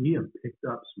funny is we have picked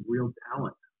up some real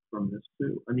talent from this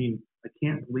too. I mean, I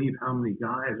can't believe how many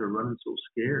guys are running so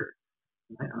scared.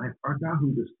 I forgot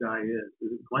who this guy is.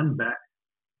 Is it Glenn Beck?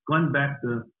 Glenn Beck,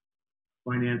 the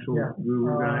financial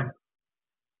guru guy?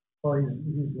 Well, he's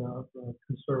a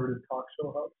conservative talk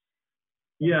show host.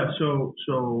 Yeah,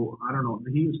 so I don't know.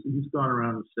 He's gone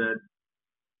around and said,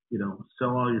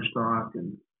 sell all your stock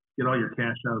and get all your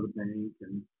cash out of the bank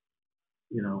and,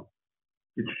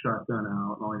 get your shotgun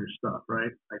out and all your stuff,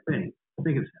 right? I think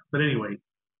it's him. But anyway,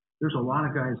 there's a lot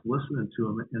of guys listening to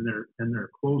him and they're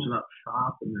closing up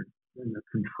shop and they're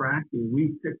contracting.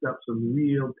 We picked up some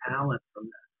real talent from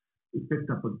that. We picked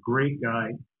up a great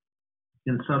guy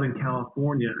in Southern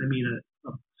California. I mean,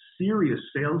 a serious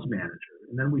sales manager.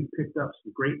 And then we picked up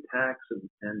some great techs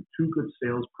and two good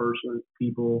salesperson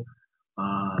people.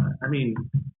 I mean,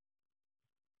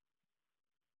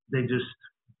 they're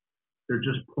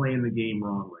just playing the game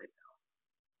wrong right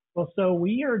now. Well, so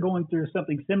we are going through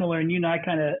something similar, and you and I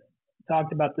kind of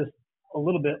talked about this a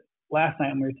little bit last night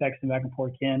when we were texting back and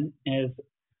forth, Ken, is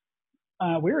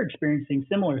we're experiencing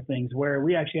similar things where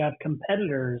we actually have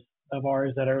competitors of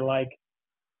ours that are like,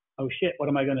 oh shit, what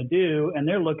am I going to do? And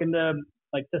they're looking to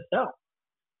sell.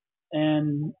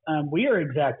 And we are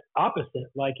exact opposite.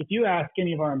 Like if you ask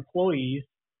any of our employees,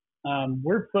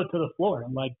 we're foot to the floor.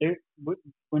 Like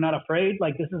we're not afraid.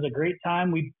 Like this is a great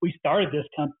time. We started this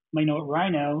company, at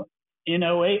Rhino in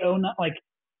 08, 09, like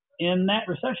in that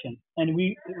recession, and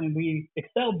we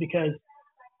excelled because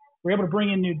we're able to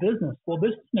bring in new business. Well,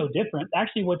 this is no different.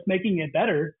 Actually, what's making it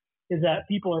better is that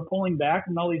people are pulling back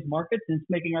in all these markets, and it's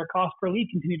making our cost per lead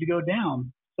continue to go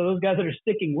down. So those guys that are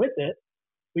sticking with it,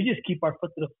 we just keep our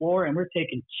foot to the floor, and we're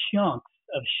taking chunks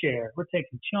of share. We're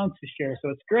taking chunks of share. So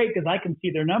it's great because I can see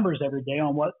their numbers every day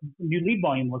on what new lead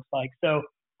volume looks like. So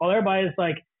while everybody is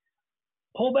like,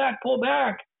 pull back,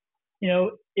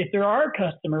 if they're our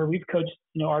customer, we've coached,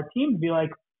 our team to be like,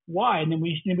 why? And then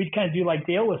we kind of do like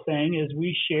Dale was saying, is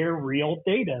we share real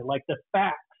data, like the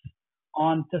facts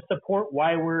on to support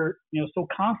why we're, so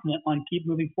confident on keep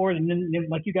moving forward. And then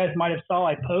like you guys might have saw,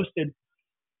 I posted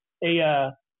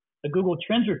a Google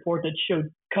Trends report that showed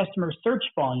customer search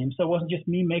volume. So it wasn't just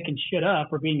me making shit up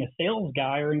or being a sales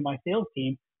guy or in my sales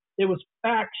team. It was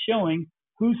facts showing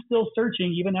who's still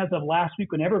searching, even as of last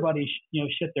week when everybody,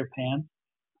 shit their pants.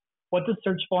 What does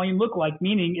search volume look like?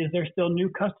 Meaning, is there still new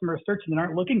customers searching that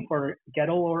aren't looking for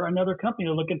Goettl or another company?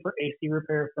 They're looking for AC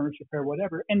repair, furniture repair,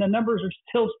 whatever. And the numbers are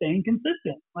still staying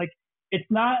consistent. Like it's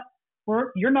not,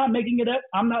 you're not making it up.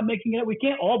 I'm not making it up. We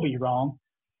can't all be wrong.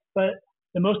 But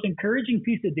the most encouraging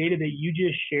piece of data that you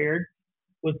just shared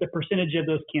was the percentage of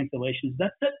those cancellations.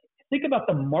 That's it. Think about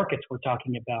the markets we're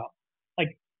talking about.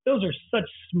 Like those are such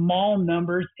small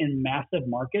numbers in massive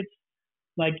markets.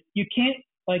 Like you can't,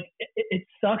 like it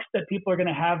sucks that people are going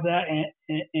to have that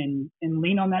and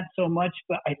lean on that so much.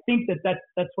 But I think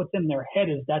that's what's in their head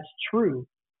is that's true.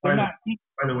 By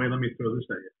the way, let me throw this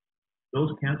at you. Those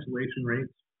cancellation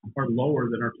rates are lower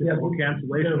than our typical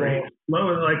cancellation rates.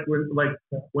 Lower, like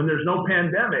when there's no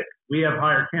pandemic, we have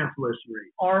higher cancellation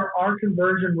rates. Our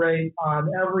conversion rate on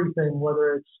everything,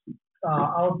 whether it's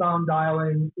outbound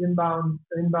dialing, inbound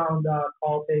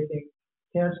call taking,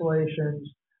 cancellations,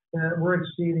 we're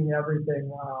exceeding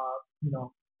everything,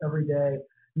 every day.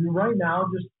 And right now,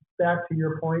 just back to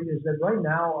your point, is that right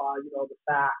now, the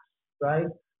facts, right?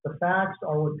 The facts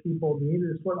are what people need.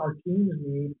 It's what our teams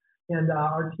need. And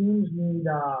our teams need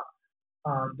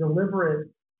deliberate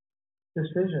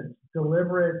decisions,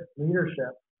 deliberate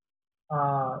leadership,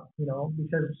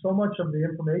 because so much of the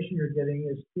information you're getting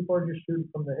is people are just shooting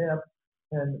from the hip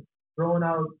and throwing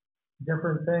out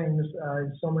different things,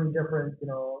 so many different,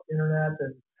 internet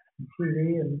and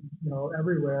TV and,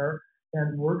 everywhere.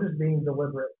 And we're just being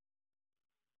deliberate.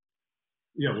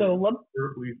 Yeah, so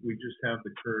we just have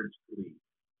the courage to lead.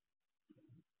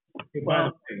 Hey, by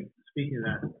the way, speaking of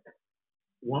that,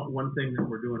 one thing that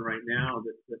we're doing right now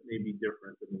that may be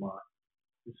different than a lot.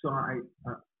 So I'm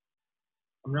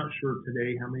not sure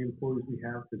today how many employees we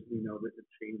have because we know that it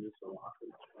changes a lot.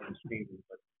 It's changing,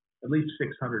 but at least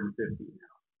 650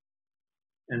 now.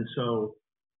 And so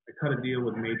I cut a deal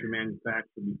with a major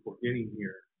manufacturer before getting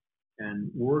here,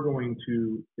 and we're going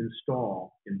to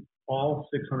install in all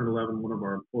 611 one of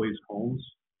our employees' homes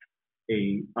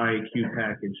a IAQ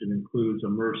package that includes a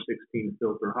MERS 16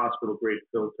 filter, hospital grade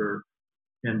filter,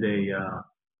 and a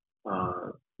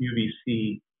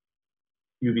UVC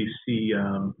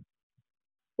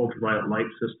ultraviolet light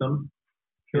system,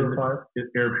 Purifier.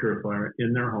 Air purifier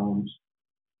in their homes,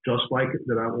 just like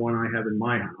that one I have in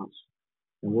my house.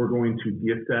 And we're going to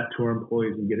gift that to our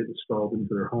employees and get it installed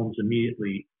into their homes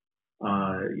immediately,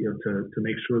 to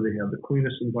make sure they have the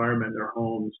cleanest environment in their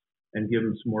homes and give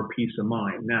them some more peace of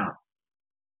mind. Now,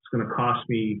 it's going to cost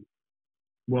me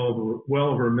well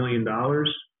over $1 million,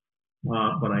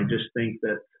 but I just think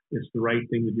that it's the right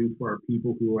thing to do for our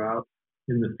people who are out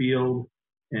in the field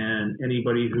and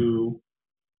anybody who,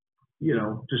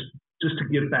 just to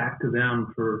give back to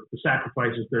them for the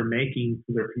sacrifices they're making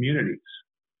for their communities.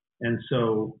 And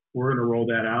so we're going to roll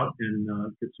that out and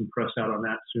get some press out on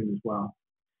that soon as well.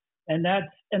 And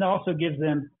also gives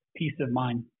them peace of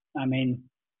mind. I mean,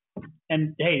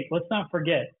 and hey, let's not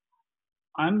forget,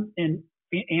 I'm in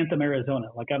Anthem, Arizona.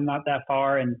 Like, I'm not that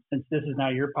far, and since this is now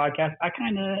your podcast, I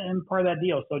kind of am part of that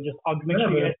deal. So I'll make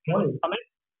sure you guys,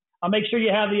 I'll make sure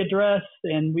you have the address,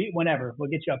 and whenever we'll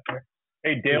get you up there.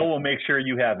 Hey, Dale will make sure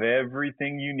you have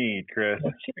everything you need, Chris.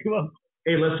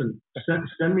 Hey, listen,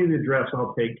 send me the address.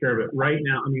 I'll take care of it. Right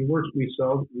now, I mean, we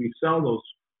sell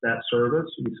that service,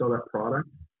 we sell that product,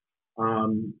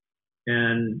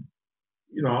 and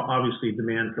obviously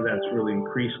demand for that's really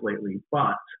increased lately.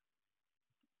 But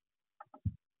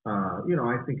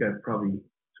I think I've probably,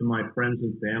 to my friends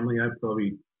and family, I've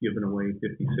probably given away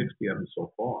 50, 60 of them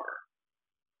so far.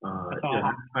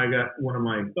 I got one of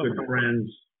my good friends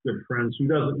who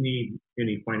doesn't need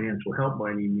any financial help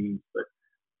by any means, but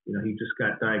he just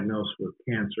got diagnosed with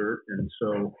cancer, and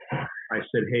so I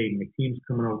said, hey, my team's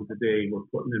coming over today. We're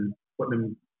putting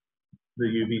in the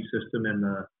UV system and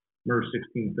the MERS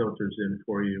 16 filters in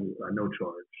for you, no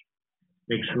charge.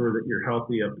 Make sure that you're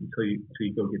healthy up until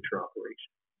you go get your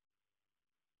operation.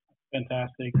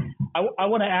 Fantastic. I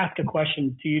want to ask a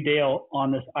question to you, Dale,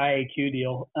 on this IAQ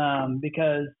deal,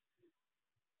 because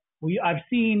I've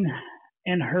seen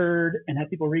and heard and had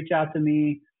people reach out to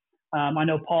me. I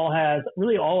know Paul has,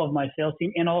 really all of my sales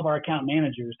team and all of our account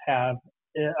managers have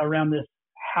around this,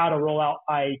 how to roll out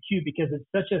IAQ, because it's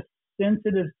such a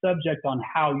sensitive subject on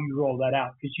how you roll that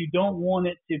out, because you don't want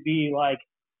it to be like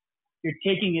you're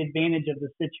taking advantage of the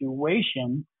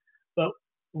situation. But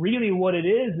really what it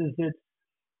is it's,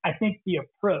 I think, the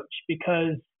approach,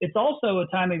 because it's also a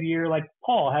time of year like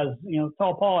Paul has,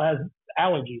 Paul has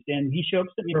allergies, and he sent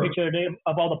me a picture the other day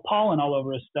of all the pollen all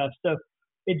over his stuff. So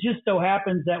it just so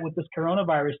happens that with this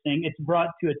coronavirus thing, it's brought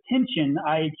to attention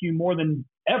IAQ more than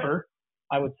ever,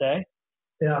 I would say.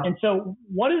 Yeah. And so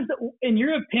what is, in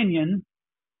your opinion,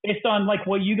 based on like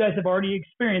what you guys have already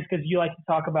experienced, because you like to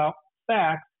talk about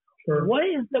facts,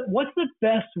 what's the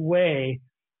best way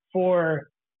for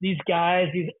these guys,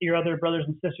 your other brothers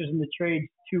and sisters in the trades,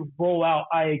 to roll out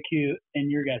IAQ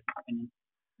in your guys' opinion?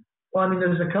 Well, I mean,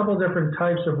 there's a couple different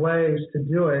types of ways to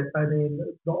do it. I mean,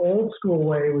 the old school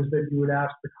way was that you would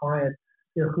ask the client,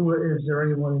 is there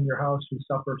anyone in your house who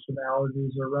suffers from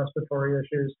allergies or respiratory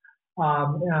issues?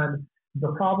 And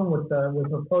the problem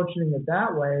with approaching it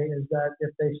that way is that if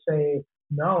they say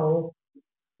no,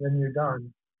 then you're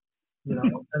done.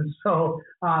 And so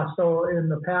in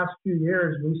the past few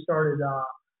years, we started,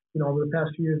 over the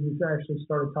past few years, we've actually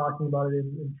started talking about it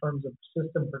in terms of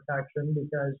system protection,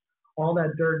 because all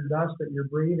that dirt and dust that you're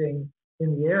breathing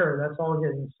in the air, that's all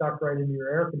getting sucked right into your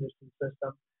air conditioning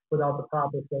system without the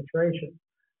proper filtration.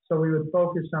 So we would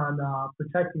focus on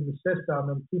protecting the system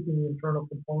and keeping the internal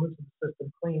components of the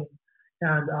system clean.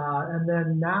 And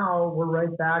then now we're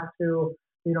right back to,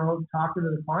 talking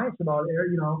to the clients about air.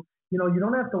 You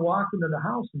don't have to walk into the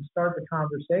house and start the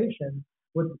conversation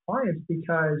with the clients,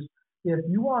 because if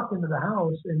you walk into the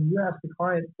house and you ask the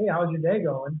client, hey, how's your day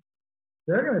going?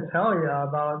 They're going to tell you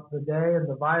about the day and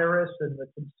the virus and the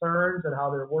concerns and how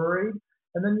they're worried.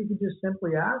 And then you can just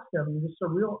simply ask them, just a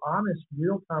real honest,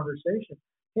 real conversation.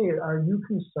 Hey, are you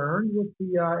concerned with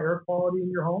the air quality in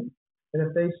your home? And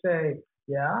if they say,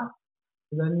 yeah,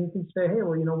 then you can say, hey,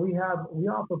 well, we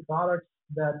offer products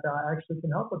that actually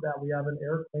can help with that. We have an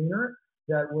air cleaner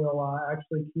that will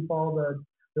actually keep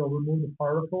they'll remove the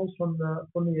particles from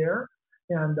the air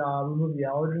and remove the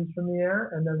allergens from the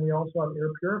air. And then we also have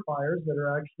air purifiers that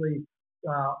are actually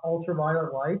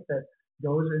ultraviolet light that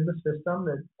goes in the system,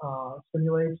 that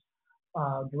simulates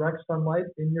direct sunlight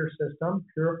in your system,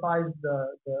 purifies the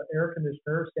air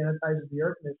conditioner, sanitizes the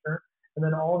air conditioner, and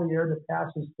then all the air that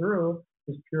passes through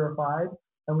is purified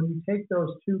And when you take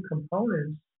those two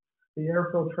components, the air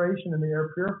filtration and the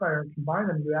air purifier, and combine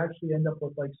them, you actually end up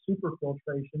with like super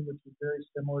filtration, which is very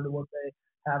similar to what they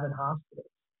have in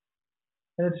hospitals.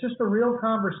 And it's just a real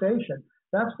conversation.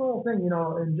 That's the whole thing,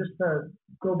 and just to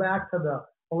go back to the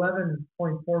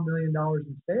 $11.4 million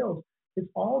in sales,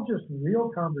 it's all just real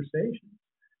conversations.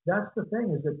 That's the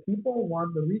thing, is that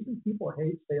the reason people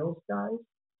hate sales guys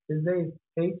is they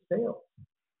hate sales.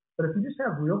 But if you just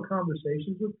have real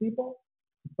conversations with people,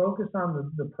 focus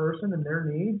on the person and their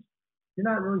needs, you're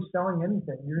not really selling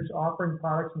anything. You're just offering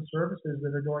products and services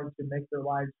that are going to make their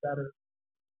lives better.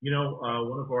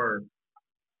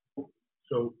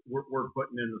 So we're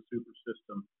putting in the super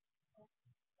system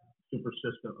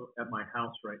at my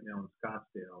house right now in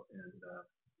Scottsdale, and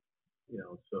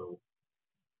so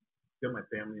got my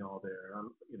family all there. I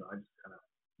just kind of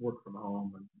work from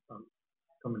home and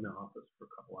come in the office for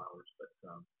a couple hours. But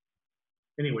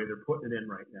anyway, they're putting it in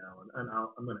right now, and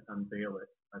I'm going to unveil it.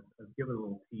 I've given a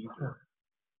little teaser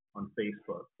on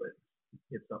Facebook, but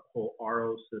it's a whole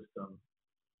RO system.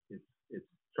 It's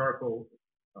charcoal,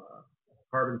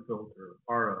 carbon filter,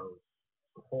 ROs,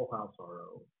 the whole house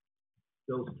RO.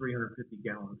 Fills 350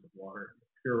 gallons of water,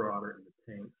 pure water in the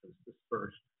tanks, is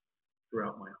dispersed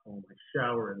throughout my home. I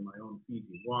shower in my own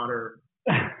Fiji water.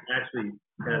 Actually,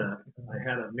 I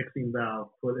had a mixing valve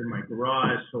put in my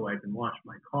garage so I can wash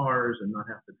my cars and not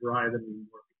have to dry them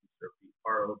anymore because they're the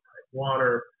RO type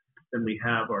water. Then we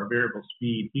have our variable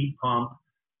speed heat pump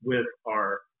with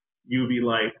our UV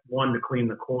light, one to clean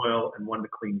the coil and one to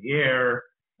clean the air,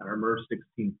 and our MERS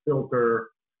 16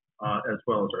 filter, as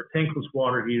well as our tankless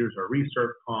water heaters, our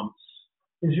recirc pumps.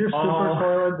 Does your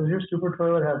super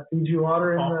toilet have Fiji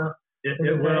water in the?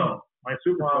 It will. My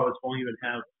super toilets won't even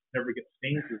never get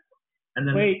stains. And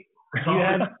then wait,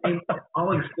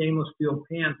 all in stainless steel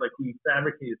pans, like we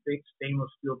fabricated fake stainless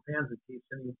steel pans in case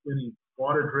any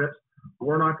water drips.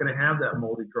 We're not going to have that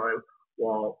moldy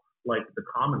drywall like the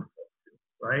common folk do,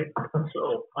 right?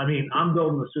 So, I'm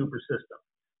building the super system.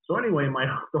 So anyway,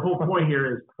 the whole point here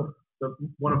is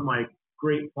one of my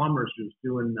great plumbers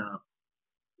who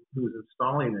was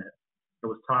installing it. I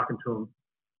was talking to him.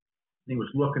 He was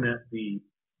looking at the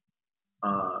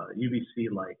UVC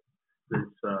light.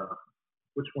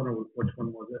 Which one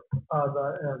was it?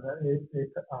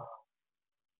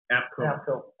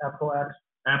 APCO X.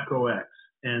 APCO X.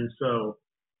 And so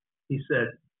he said,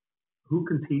 "Who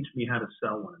can teach me how to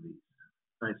sell one of these?"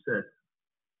 And I said,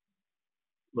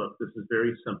 "Look, this is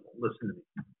very simple. Listen to me.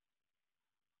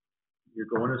 You're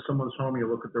going to someone's home, you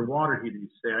look at their water heater, you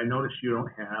say, I notice you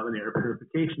don't have an air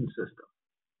purification system.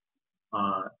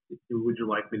 Would you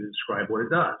like me to describe what it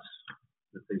does?"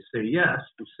 If they say yes,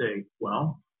 you say,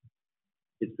 well,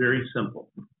 it's very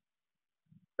simple.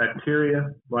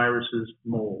 Bacteria, viruses,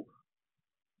 mold,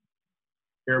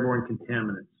 airborne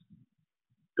contaminants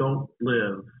don't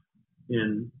live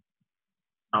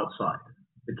outside.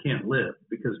 They can't live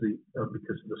because of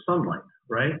the sunlight,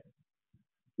 right?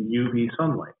 The UV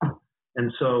sunlight.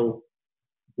 And so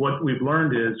what we've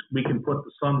learned is we can put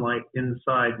the sunlight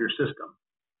inside your system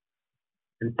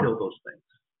and kill those things.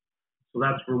 So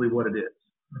that's really what it is.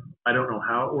 I don't know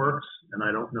how it works, and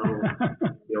I don't know.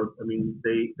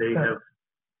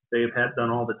 They've had done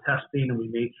all the testing, and we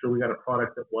made sure we got a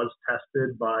product that was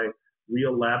tested by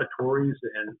real laboratories,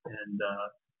 and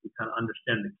we kind of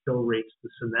understand the kill rates,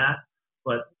 this and that.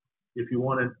 But if you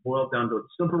want to boil it down to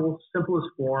its simplest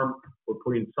form, we're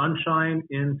putting sunshine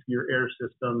into your air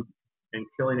system and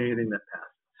killing anything that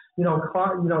passes.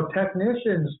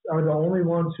 Technicians are the only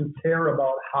ones who care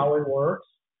about how it works.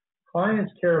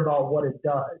 Clients care about what it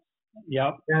does.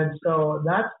 Yep. And so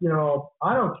that's,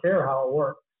 I don't care how it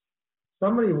works.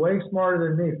 Somebody way smarter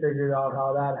than me figured out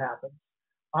how that happens.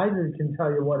 I just can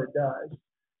tell you what it does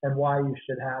and why you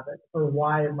should have it or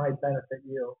why it might benefit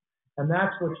you. And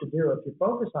that's what you do. If you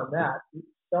focus on that,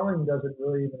 selling doesn't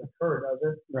really even occur, does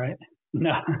it? Right.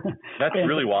 No. That's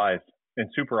really wise and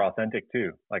super authentic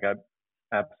too. Like I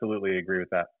absolutely agree with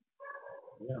that.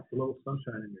 Yeah, it's a little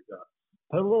sunshine in your gut.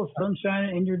 Put a little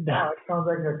sunshine in your duck. It sounds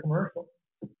like a commercial.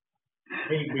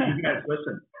 Hey, but you guys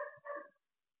listen.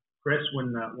 Chris,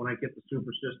 when I get the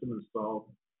super system installed,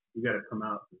 you got to come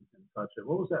out and touch it.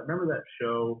 What was that? Remember that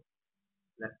show?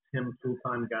 That Tim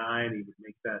Futon guy, and he would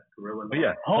make that gorilla. Oh,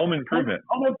 yeah, home improvement.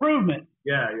 Home improvement.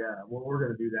 Yeah. Well, we're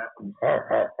going to do that. When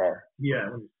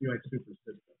you like super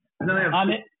system. And then I have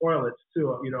super toilets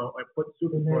too. I put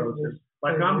super toilets in.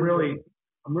 Like I'm really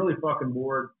fucking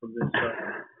bored from this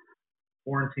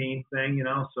quarantine thing,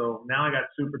 So now I got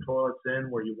super toilets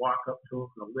in where you walk up to them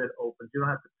and the lid opens. You don't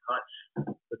have to touch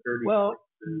the dirty. Well,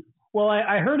 Well,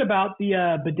 I heard about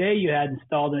the bidet you had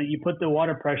installed, and you put the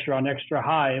water pressure on extra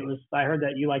high. I heard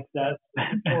that you liked that.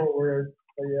 Oh, weird.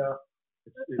 But yeah.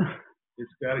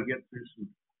 It's got to get through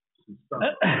some stuff.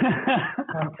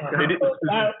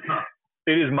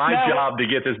 It is my job to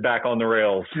get this back on the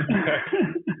rails.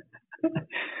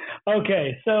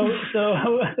 Okay, so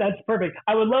that's perfect.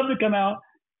 I would love to come out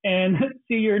and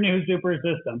see your new super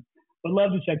system. Would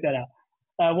love to check that out.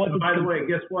 By the way,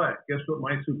 guess what? Guess what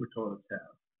my super toilets have?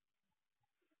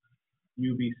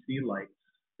 UVC lights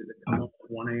that come up at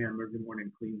 1 a.m. every morning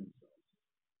and clean themselves.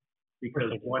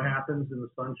 Because what happens in the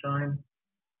sunshine?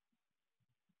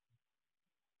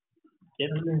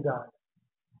 Everything dies.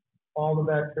 All the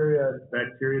bacteria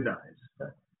dies.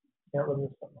 Can't live in the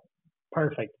sunlight.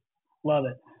 Perfect. Love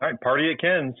it. All right, party at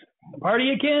Ken's.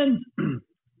 Party at Ken's.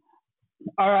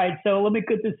 All right, so let me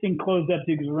get this thing closed up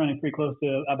too, because we're running pretty close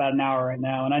to about an hour right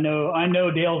now, and I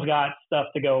know Dale's got stuff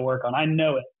to go work on. I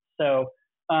know it. So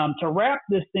to wrap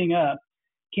this thing up,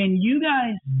 can you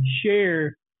guys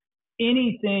share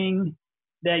anything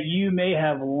that you may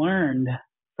have learned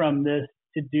from this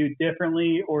to do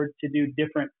differently or to do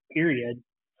different period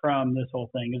from this whole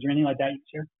thing? Is there anything like that you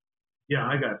can share? Yeah,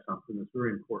 I got something that's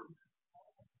very important.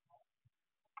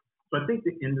 So I think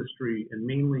the industry, and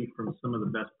mainly from some of the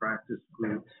best practice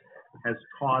groups, has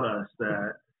taught us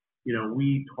that,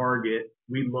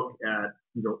 we look at,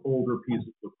 older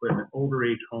pieces of equipment, older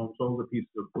age homes, older pieces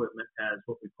of equipment as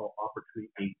what we call opportunity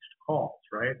aged calls,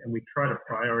 right? And we try to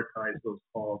prioritize those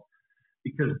calls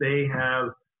because they have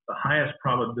the highest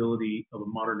probability of a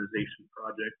modernization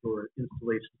project or an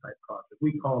installation type project.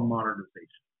 We call them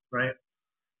modernization, right?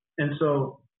 And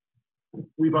so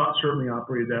we've certainly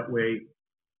operated that way.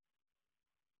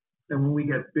 And when we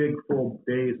get big, full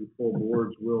days and full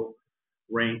boards, we'll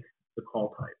rank the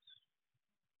call types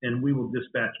and we will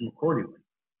dispatch them accordingly.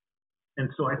 And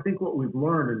so I think what we've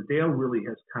learned, and Dale really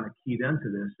has kind of keyed into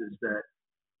this, is that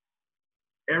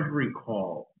every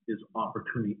call is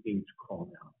opportunity age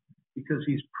call now, because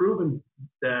he's proven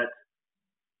that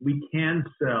we can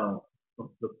sell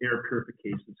the air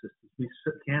purification systems. We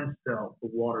can sell the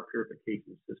water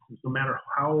purification systems, no matter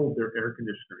how old their air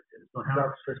conditioner is,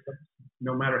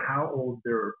 no matter how old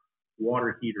their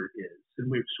water heater is. And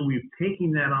we've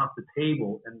taken that off the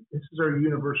table, and this is our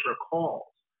universe of calls.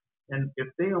 And if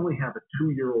they only have a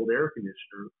 2-year-old air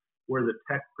conditioner where the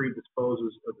tech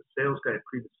predisposes or the sales guy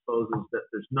predisposes that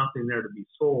there's nothing there to be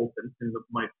sold, and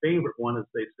my favorite one is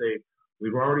they say,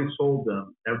 we've already sold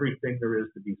them everything there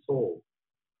is to be sold,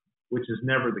 which is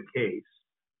never the case.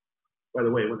 By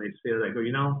the way, when they say that, I go,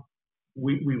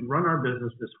 we run our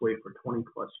business this way for 20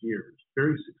 plus years,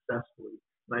 very successfully.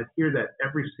 And I hear that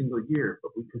every single year,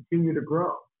 but we continue to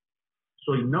grow.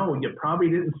 So you probably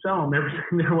didn't sell them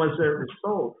everything there was ever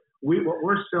sold. What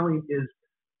we're selling is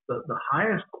the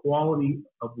highest quality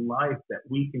of life that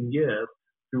we can give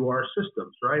through our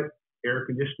systems, right? Air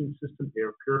conditioning systems,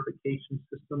 air purification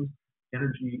systems,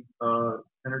 energy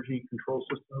control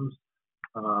systems,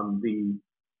 the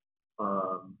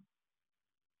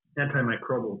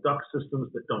antimicrobial duct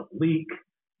systems that don't leak,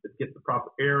 that get the proper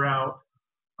air out,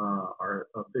 our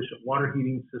efficient water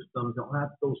heating systems, don't have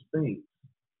those things.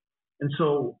 And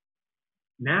so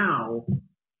now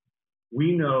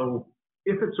we know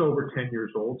if it's over 10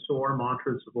 years old, so our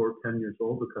mantra is over 10 years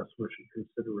old, the customer should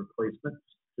consider replacement,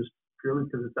 just purely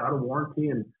because it's out of warranty,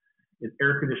 and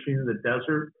air conditioning in the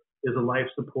desert is a life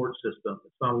support system.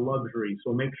 It's not a luxury,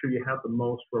 so make sure you have the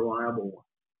most reliable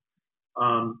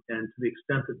one. And to the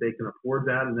extent that they can afford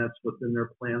that, and that's within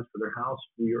their plans for their house,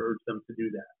 we urge them to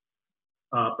do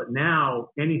that. But now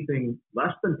anything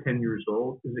less than 10 years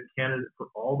old is a candidate for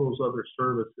all those other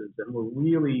services. And we're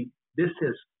really, this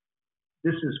has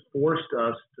forced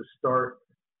us to start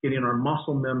getting our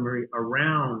muscle memory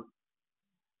around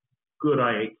good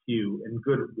IAQ and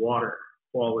good water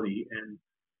quality and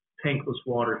tankless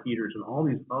water heaters and all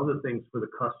these other things for the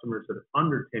customers that are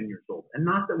under 10 years old. And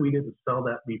not that we didn't sell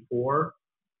that before,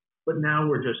 but now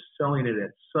we're just selling it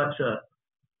at such a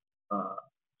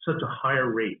higher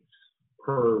rates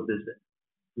per visit.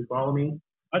 You follow me?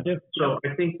 I do. So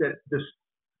I think that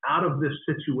out of this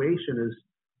situation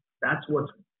that's what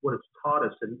it's taught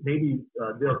us, and maybe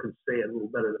Dale can say it a little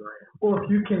better than I am. Well, if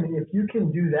you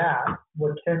can do that,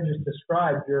 what Ken just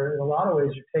described, you're in a lot of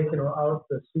ways you're taking out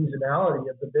the seasonality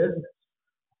of the business.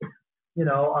 You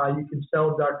can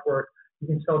sell ductwork, you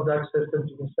can sell duct systems,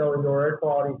 you can sell indoor air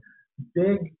quality,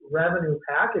 big revenue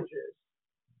packages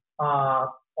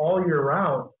all year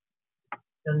round,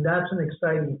 and that's an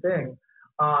exciting thing.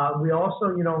 We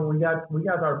also, we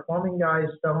got our plumbing guys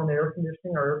selling air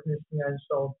conditioning, our air conditioning guys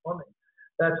selling plumbing.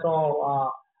 That's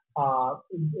all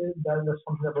that's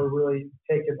something that we're really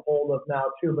taking hold of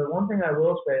now too. But one thing I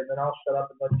will say, and then I'll shut up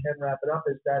and let Ken wrap it up,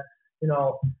 is that,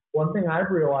 one thing I've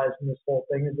realized in this whole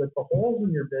thing is that the holes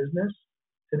in your business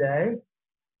today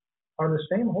are the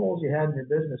same holes you had in your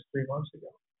business 3 months ago.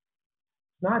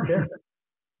 It's not different.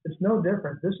 It's no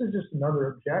different. This is just another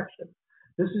objection.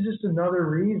 This is just another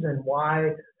reason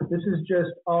why this is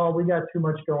just, we got too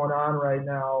much going on right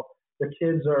now. The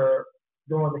kids are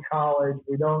going to college.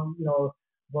 We don't,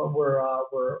 but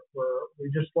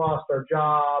we just lost our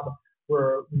job.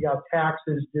 We got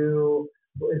taxes due.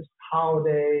 It's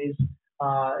holidays.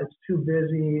 It's too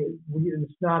busy.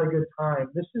 It's not a good time.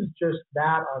 This is just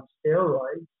that on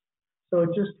steroids. So it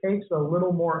just takes a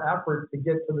little more effort to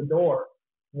get to the door.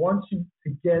 Once you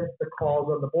get the calls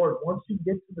on the board, once you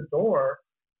get to the door,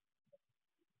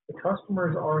 the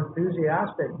customers are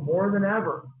enthusiastic more than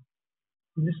ever.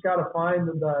 You just got to find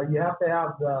you have to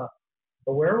have the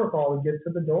wherewithal to get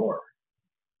to the door.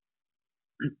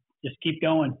 Just keep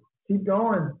going. Keep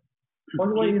going. By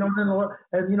the way, and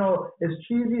as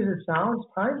cheesy as it sounds,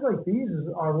 times like these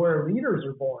are where leaders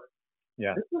are born.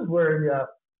 Yeah. This is where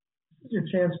this is your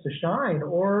chance to shine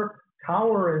or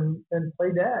cower and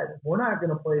play dead. We're not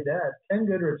going to play dead. Ken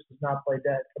Goodrich does not play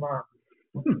dead. Come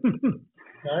on.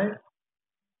 Right?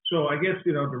 So I guess,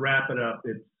 to wrap it up,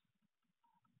 it's,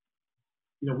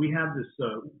 we have this,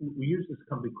 we use this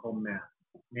company called MAP,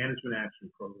 Management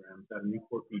Action Programs, out of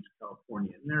Newport Beach,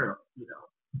 California. And they're,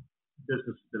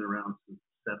 business has been around since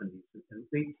the 70s. And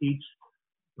they teach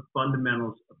the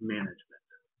fundamentals of management,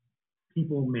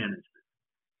 people management.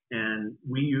 And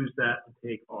we use that to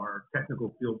take our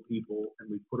technical field people and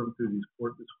we put them through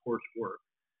this coursework.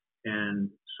 And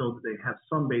so that they have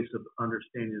some base of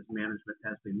understanding of management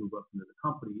as they move up into the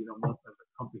company. As the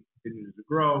company continues to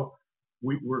grow,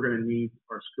 we're going to need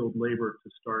our skilled labor to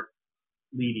start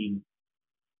leading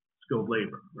skilled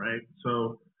labor, right?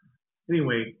 So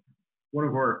anyway, one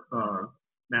of our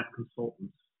MAP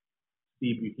consultants,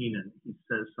 Steve Buchanan, he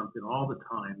says something all the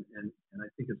time, and I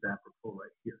think it's apropos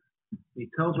right here. He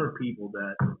tells our people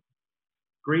that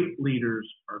great leaders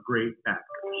are great actors.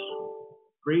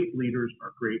 Great leaders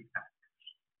are great actors.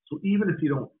 So even if you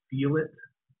don't feel it,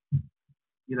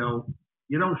 you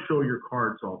don't show your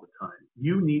cards all the time.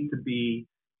 You need to be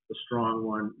the strong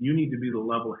one. You need to be the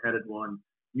level-headed one.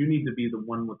 You need to be the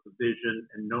one with the vision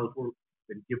and knows where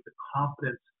and give the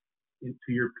confidence into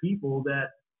your people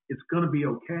that it's going to be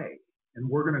okay. And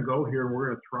we're going to go here and we're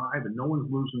going to thrive and no one's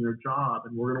losing their job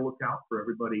and we're going to look out for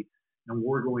everybody and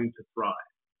we're going to thrive.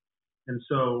 And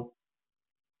so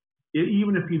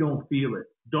even if you don't feel it,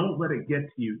 don't let it get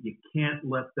to you. You can't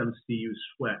let them see you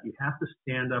sweat. You have to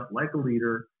stand up like a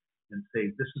leader and say,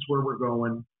 this is where we're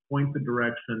going, point the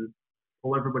direction,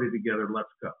 pull everybody together, let's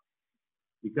go.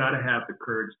 You got to have the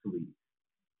courage to lead.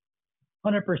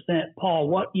 100%. Paul,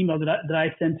 what email did I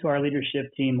send to our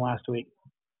leadership team last week?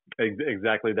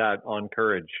 Exactly that, on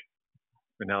courage.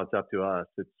 But now it's up to us.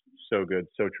 It's so good,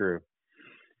 so true.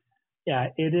 Yeah,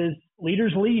 it is.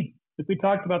 Leaders lead. We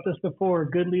talked about this before.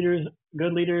 Good leaders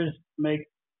make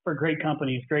for great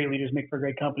companies. Great leaders make for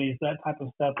great companies, that type of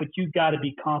stuff. But you've got to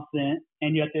be confident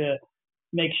and you have to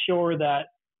make sure that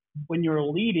when you're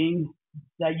leading,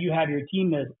 that you have your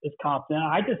team is confident.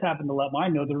 I just happen to let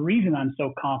mine know the reason I'm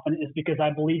so confident is because I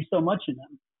believe so much in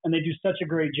them and they do such a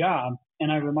great job.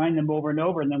 And I remind them over and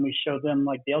over, and then we show them,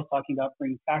 like Dale's talking about,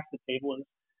 bringing facts to the table, is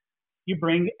you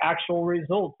bring actual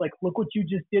results. Like, look what you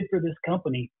just did for this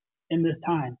company in this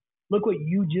time. Look what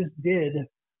you just did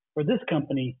for this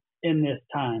company in this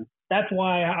time. That's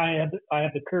why I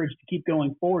have the courage to keep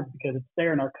going forward, because it's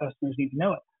there and our customers need to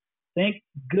know it. Thank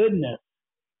goodness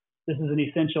this is an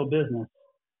essential business.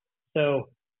 So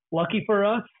lucky for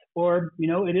us, or,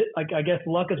 it is, like, I guess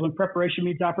luck is when preparation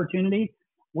meets opportunity.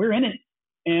 We're in it.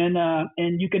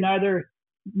 And you can either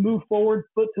move forward,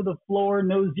 foot to the floor,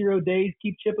 no 0 days,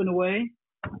 keep chipping away,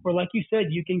 or like you said,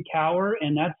 you can cower.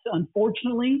 And that's,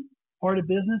 unfortunately, part of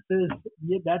business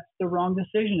that's the wrong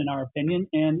decision in our opinion.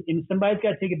 And somebody's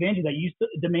got to take advantage of that.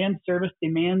 Demands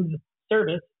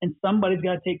service, and somebody's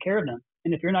got to take care of them.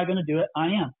 And if you're not going to do it, I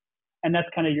am. And that's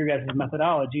kind of your guys'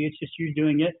 methodology. It's just you're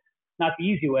doing it not the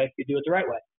easy way. You do it the right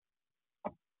way.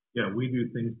 Yeah, we do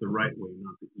things the right way,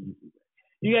 not the easy way.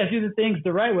 You guys do the things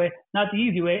the right way, not the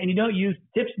easy way, and you don't use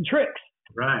tips and tricks.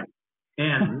 Right.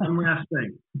 And one last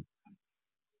thing.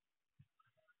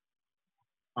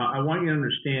 I want you to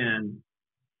understand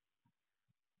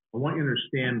what it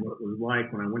was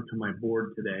like when I went to my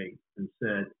board today and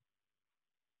said,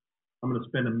 I'm going to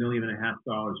spend $1.5 million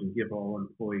and give all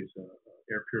employees a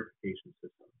air purification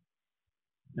system.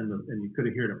 And you could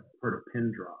have heard a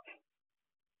pin drop.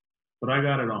 But I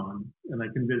got it on, and I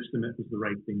convinced them it was the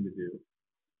right thing to do.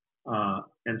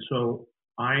 And so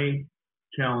I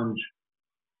challenge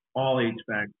all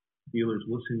HVAC dealers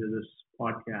listening to this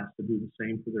podcast to do the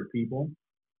same for their people.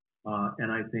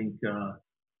 And I think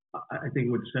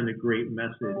it would send a great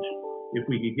message if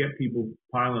we could get people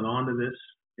piling onto this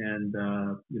and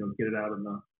get it out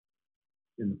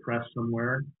in the press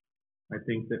somewhere. I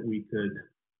think that we could,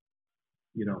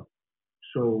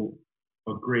 show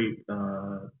a great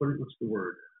what's the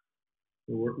word?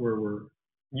 Where we're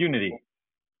unity.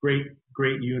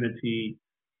 Great unity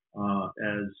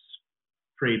as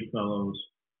trade fellows,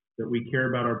 that we care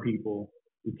about our people,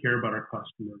 we care about our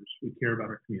customers, we care about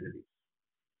our communities.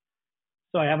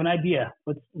 So I have an idea.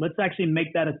 Let's actually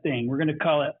make that a thing. We're going to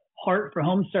call it Heart for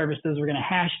Home Services. We're going to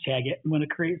hashtag it. I'm going to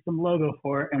create some logo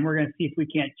for it, and we're going to see if we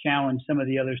can't challenge some of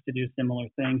the others to do similar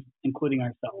things, including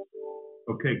ourselves.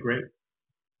 Okay, great.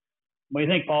 What do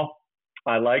you think, Paul?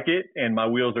 I like it, and my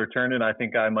wheels are turning. I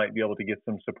think I might be able to get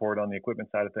some support on the equipment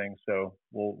side of things, so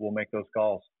we'll make those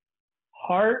calls.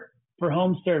 Heart for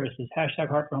Home Services. Hashtag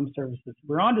Heart for Home Services.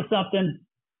 We're on to something.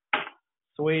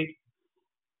 Sweet.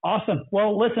 Awesome.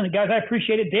 Well, listen, guys, I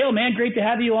appreciate it. Dale, man, great to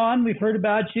have you on. We've heard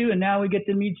about you, and now we get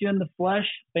to meet you in the flesh.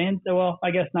 Well,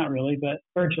 I guess not really, but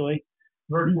virtually.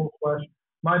 Virtual flesh.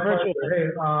 My pleasure. Hey,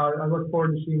 I look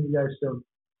forward to seeing you guys soon.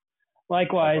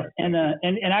 Likewise, and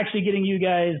actually getting you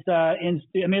guys in.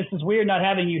 I mean, this is weird not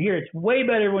having you here. It's way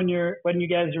better when you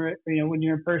guys are when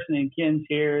you're in person and Ken's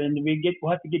here, and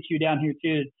we'll have to get you down here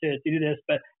too to do this.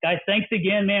 But guys, thanks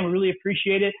again, man. We really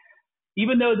appreciate it.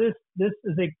 Even though this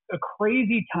is a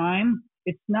crazy time,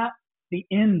 it's not the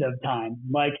end of time.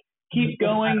 Like, keep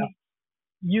going.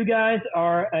 You guys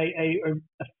are a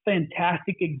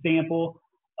fantastic example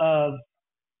of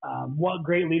what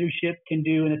great leadership can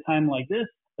do in a time like this.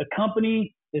 The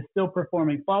company is still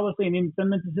performing flawlessly, and in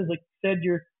some instances, like you said,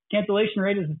 your cancellation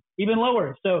rate is even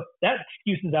lower. So that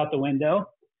excuse is out the window.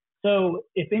 So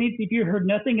if you heard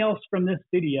nothing else from this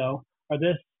video or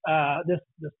this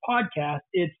podcast,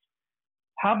 it's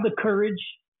have the courage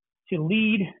to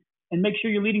lead and make sure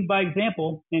you're leading by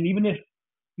example. And even if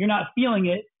you're not feeling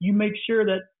it, you make sure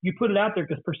that you put it out there,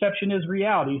 because perception is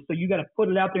reality. So you got to put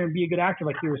it out there and be a good actor,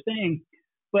 like you were saying.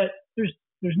 But there's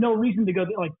no reason to go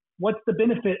like. What's the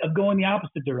benefit of going the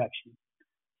opposite direction?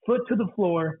 Foot to the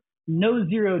floor, no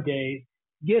 0 days,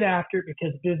 get after it,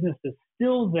 because business is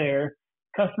still there.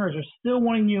 Customers are still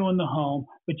wanting you in the home,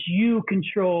 but you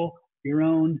control your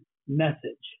own message.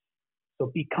 So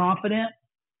be confident,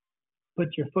 put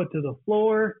your foot to the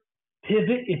floor,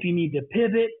 pivot if you need to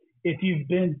pivot. If you've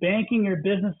been banking your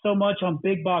business so much on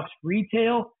big box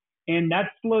retail and that's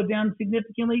slowed down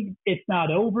significantly, it's not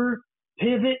over.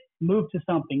 Pivot, move to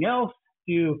something else,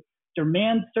 do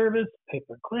demand service,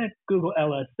 pay-per-click, Google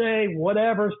LSA,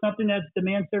 whatever, something that's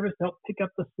demand service to help pick up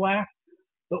the slack.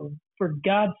 But for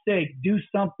God's sake, do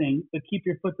something, but keep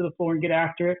your foot to the floor and get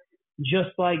after it,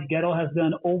 just like Goettl has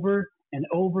done over and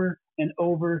over and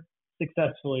over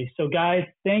successfully. So guys,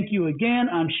 thank you again.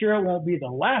 I'm sure it won't be the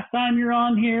last time you're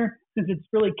on here, since it's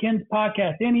really Ken's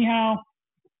podcast anyhow.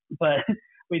 But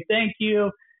we thank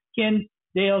you. Ken,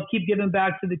 Dale, keep giving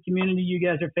back to the community. You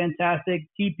guys are fantastic.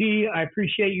 TP, I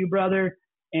appreciate you, brother.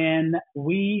 And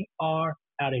we are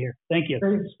out of here. Thank you.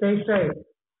 Stay safe.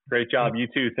 Great job. You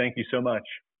too. Thank you so much.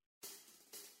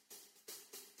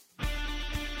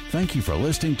 Thank you for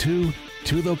listening to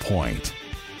The Point.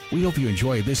 We hope you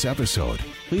enjoyed this episode.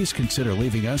 Please consider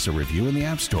leaving us a review in the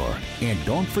App Store. And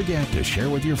don't forget to share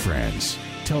with your friends.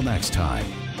 Till next time,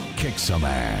 kick some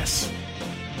ass.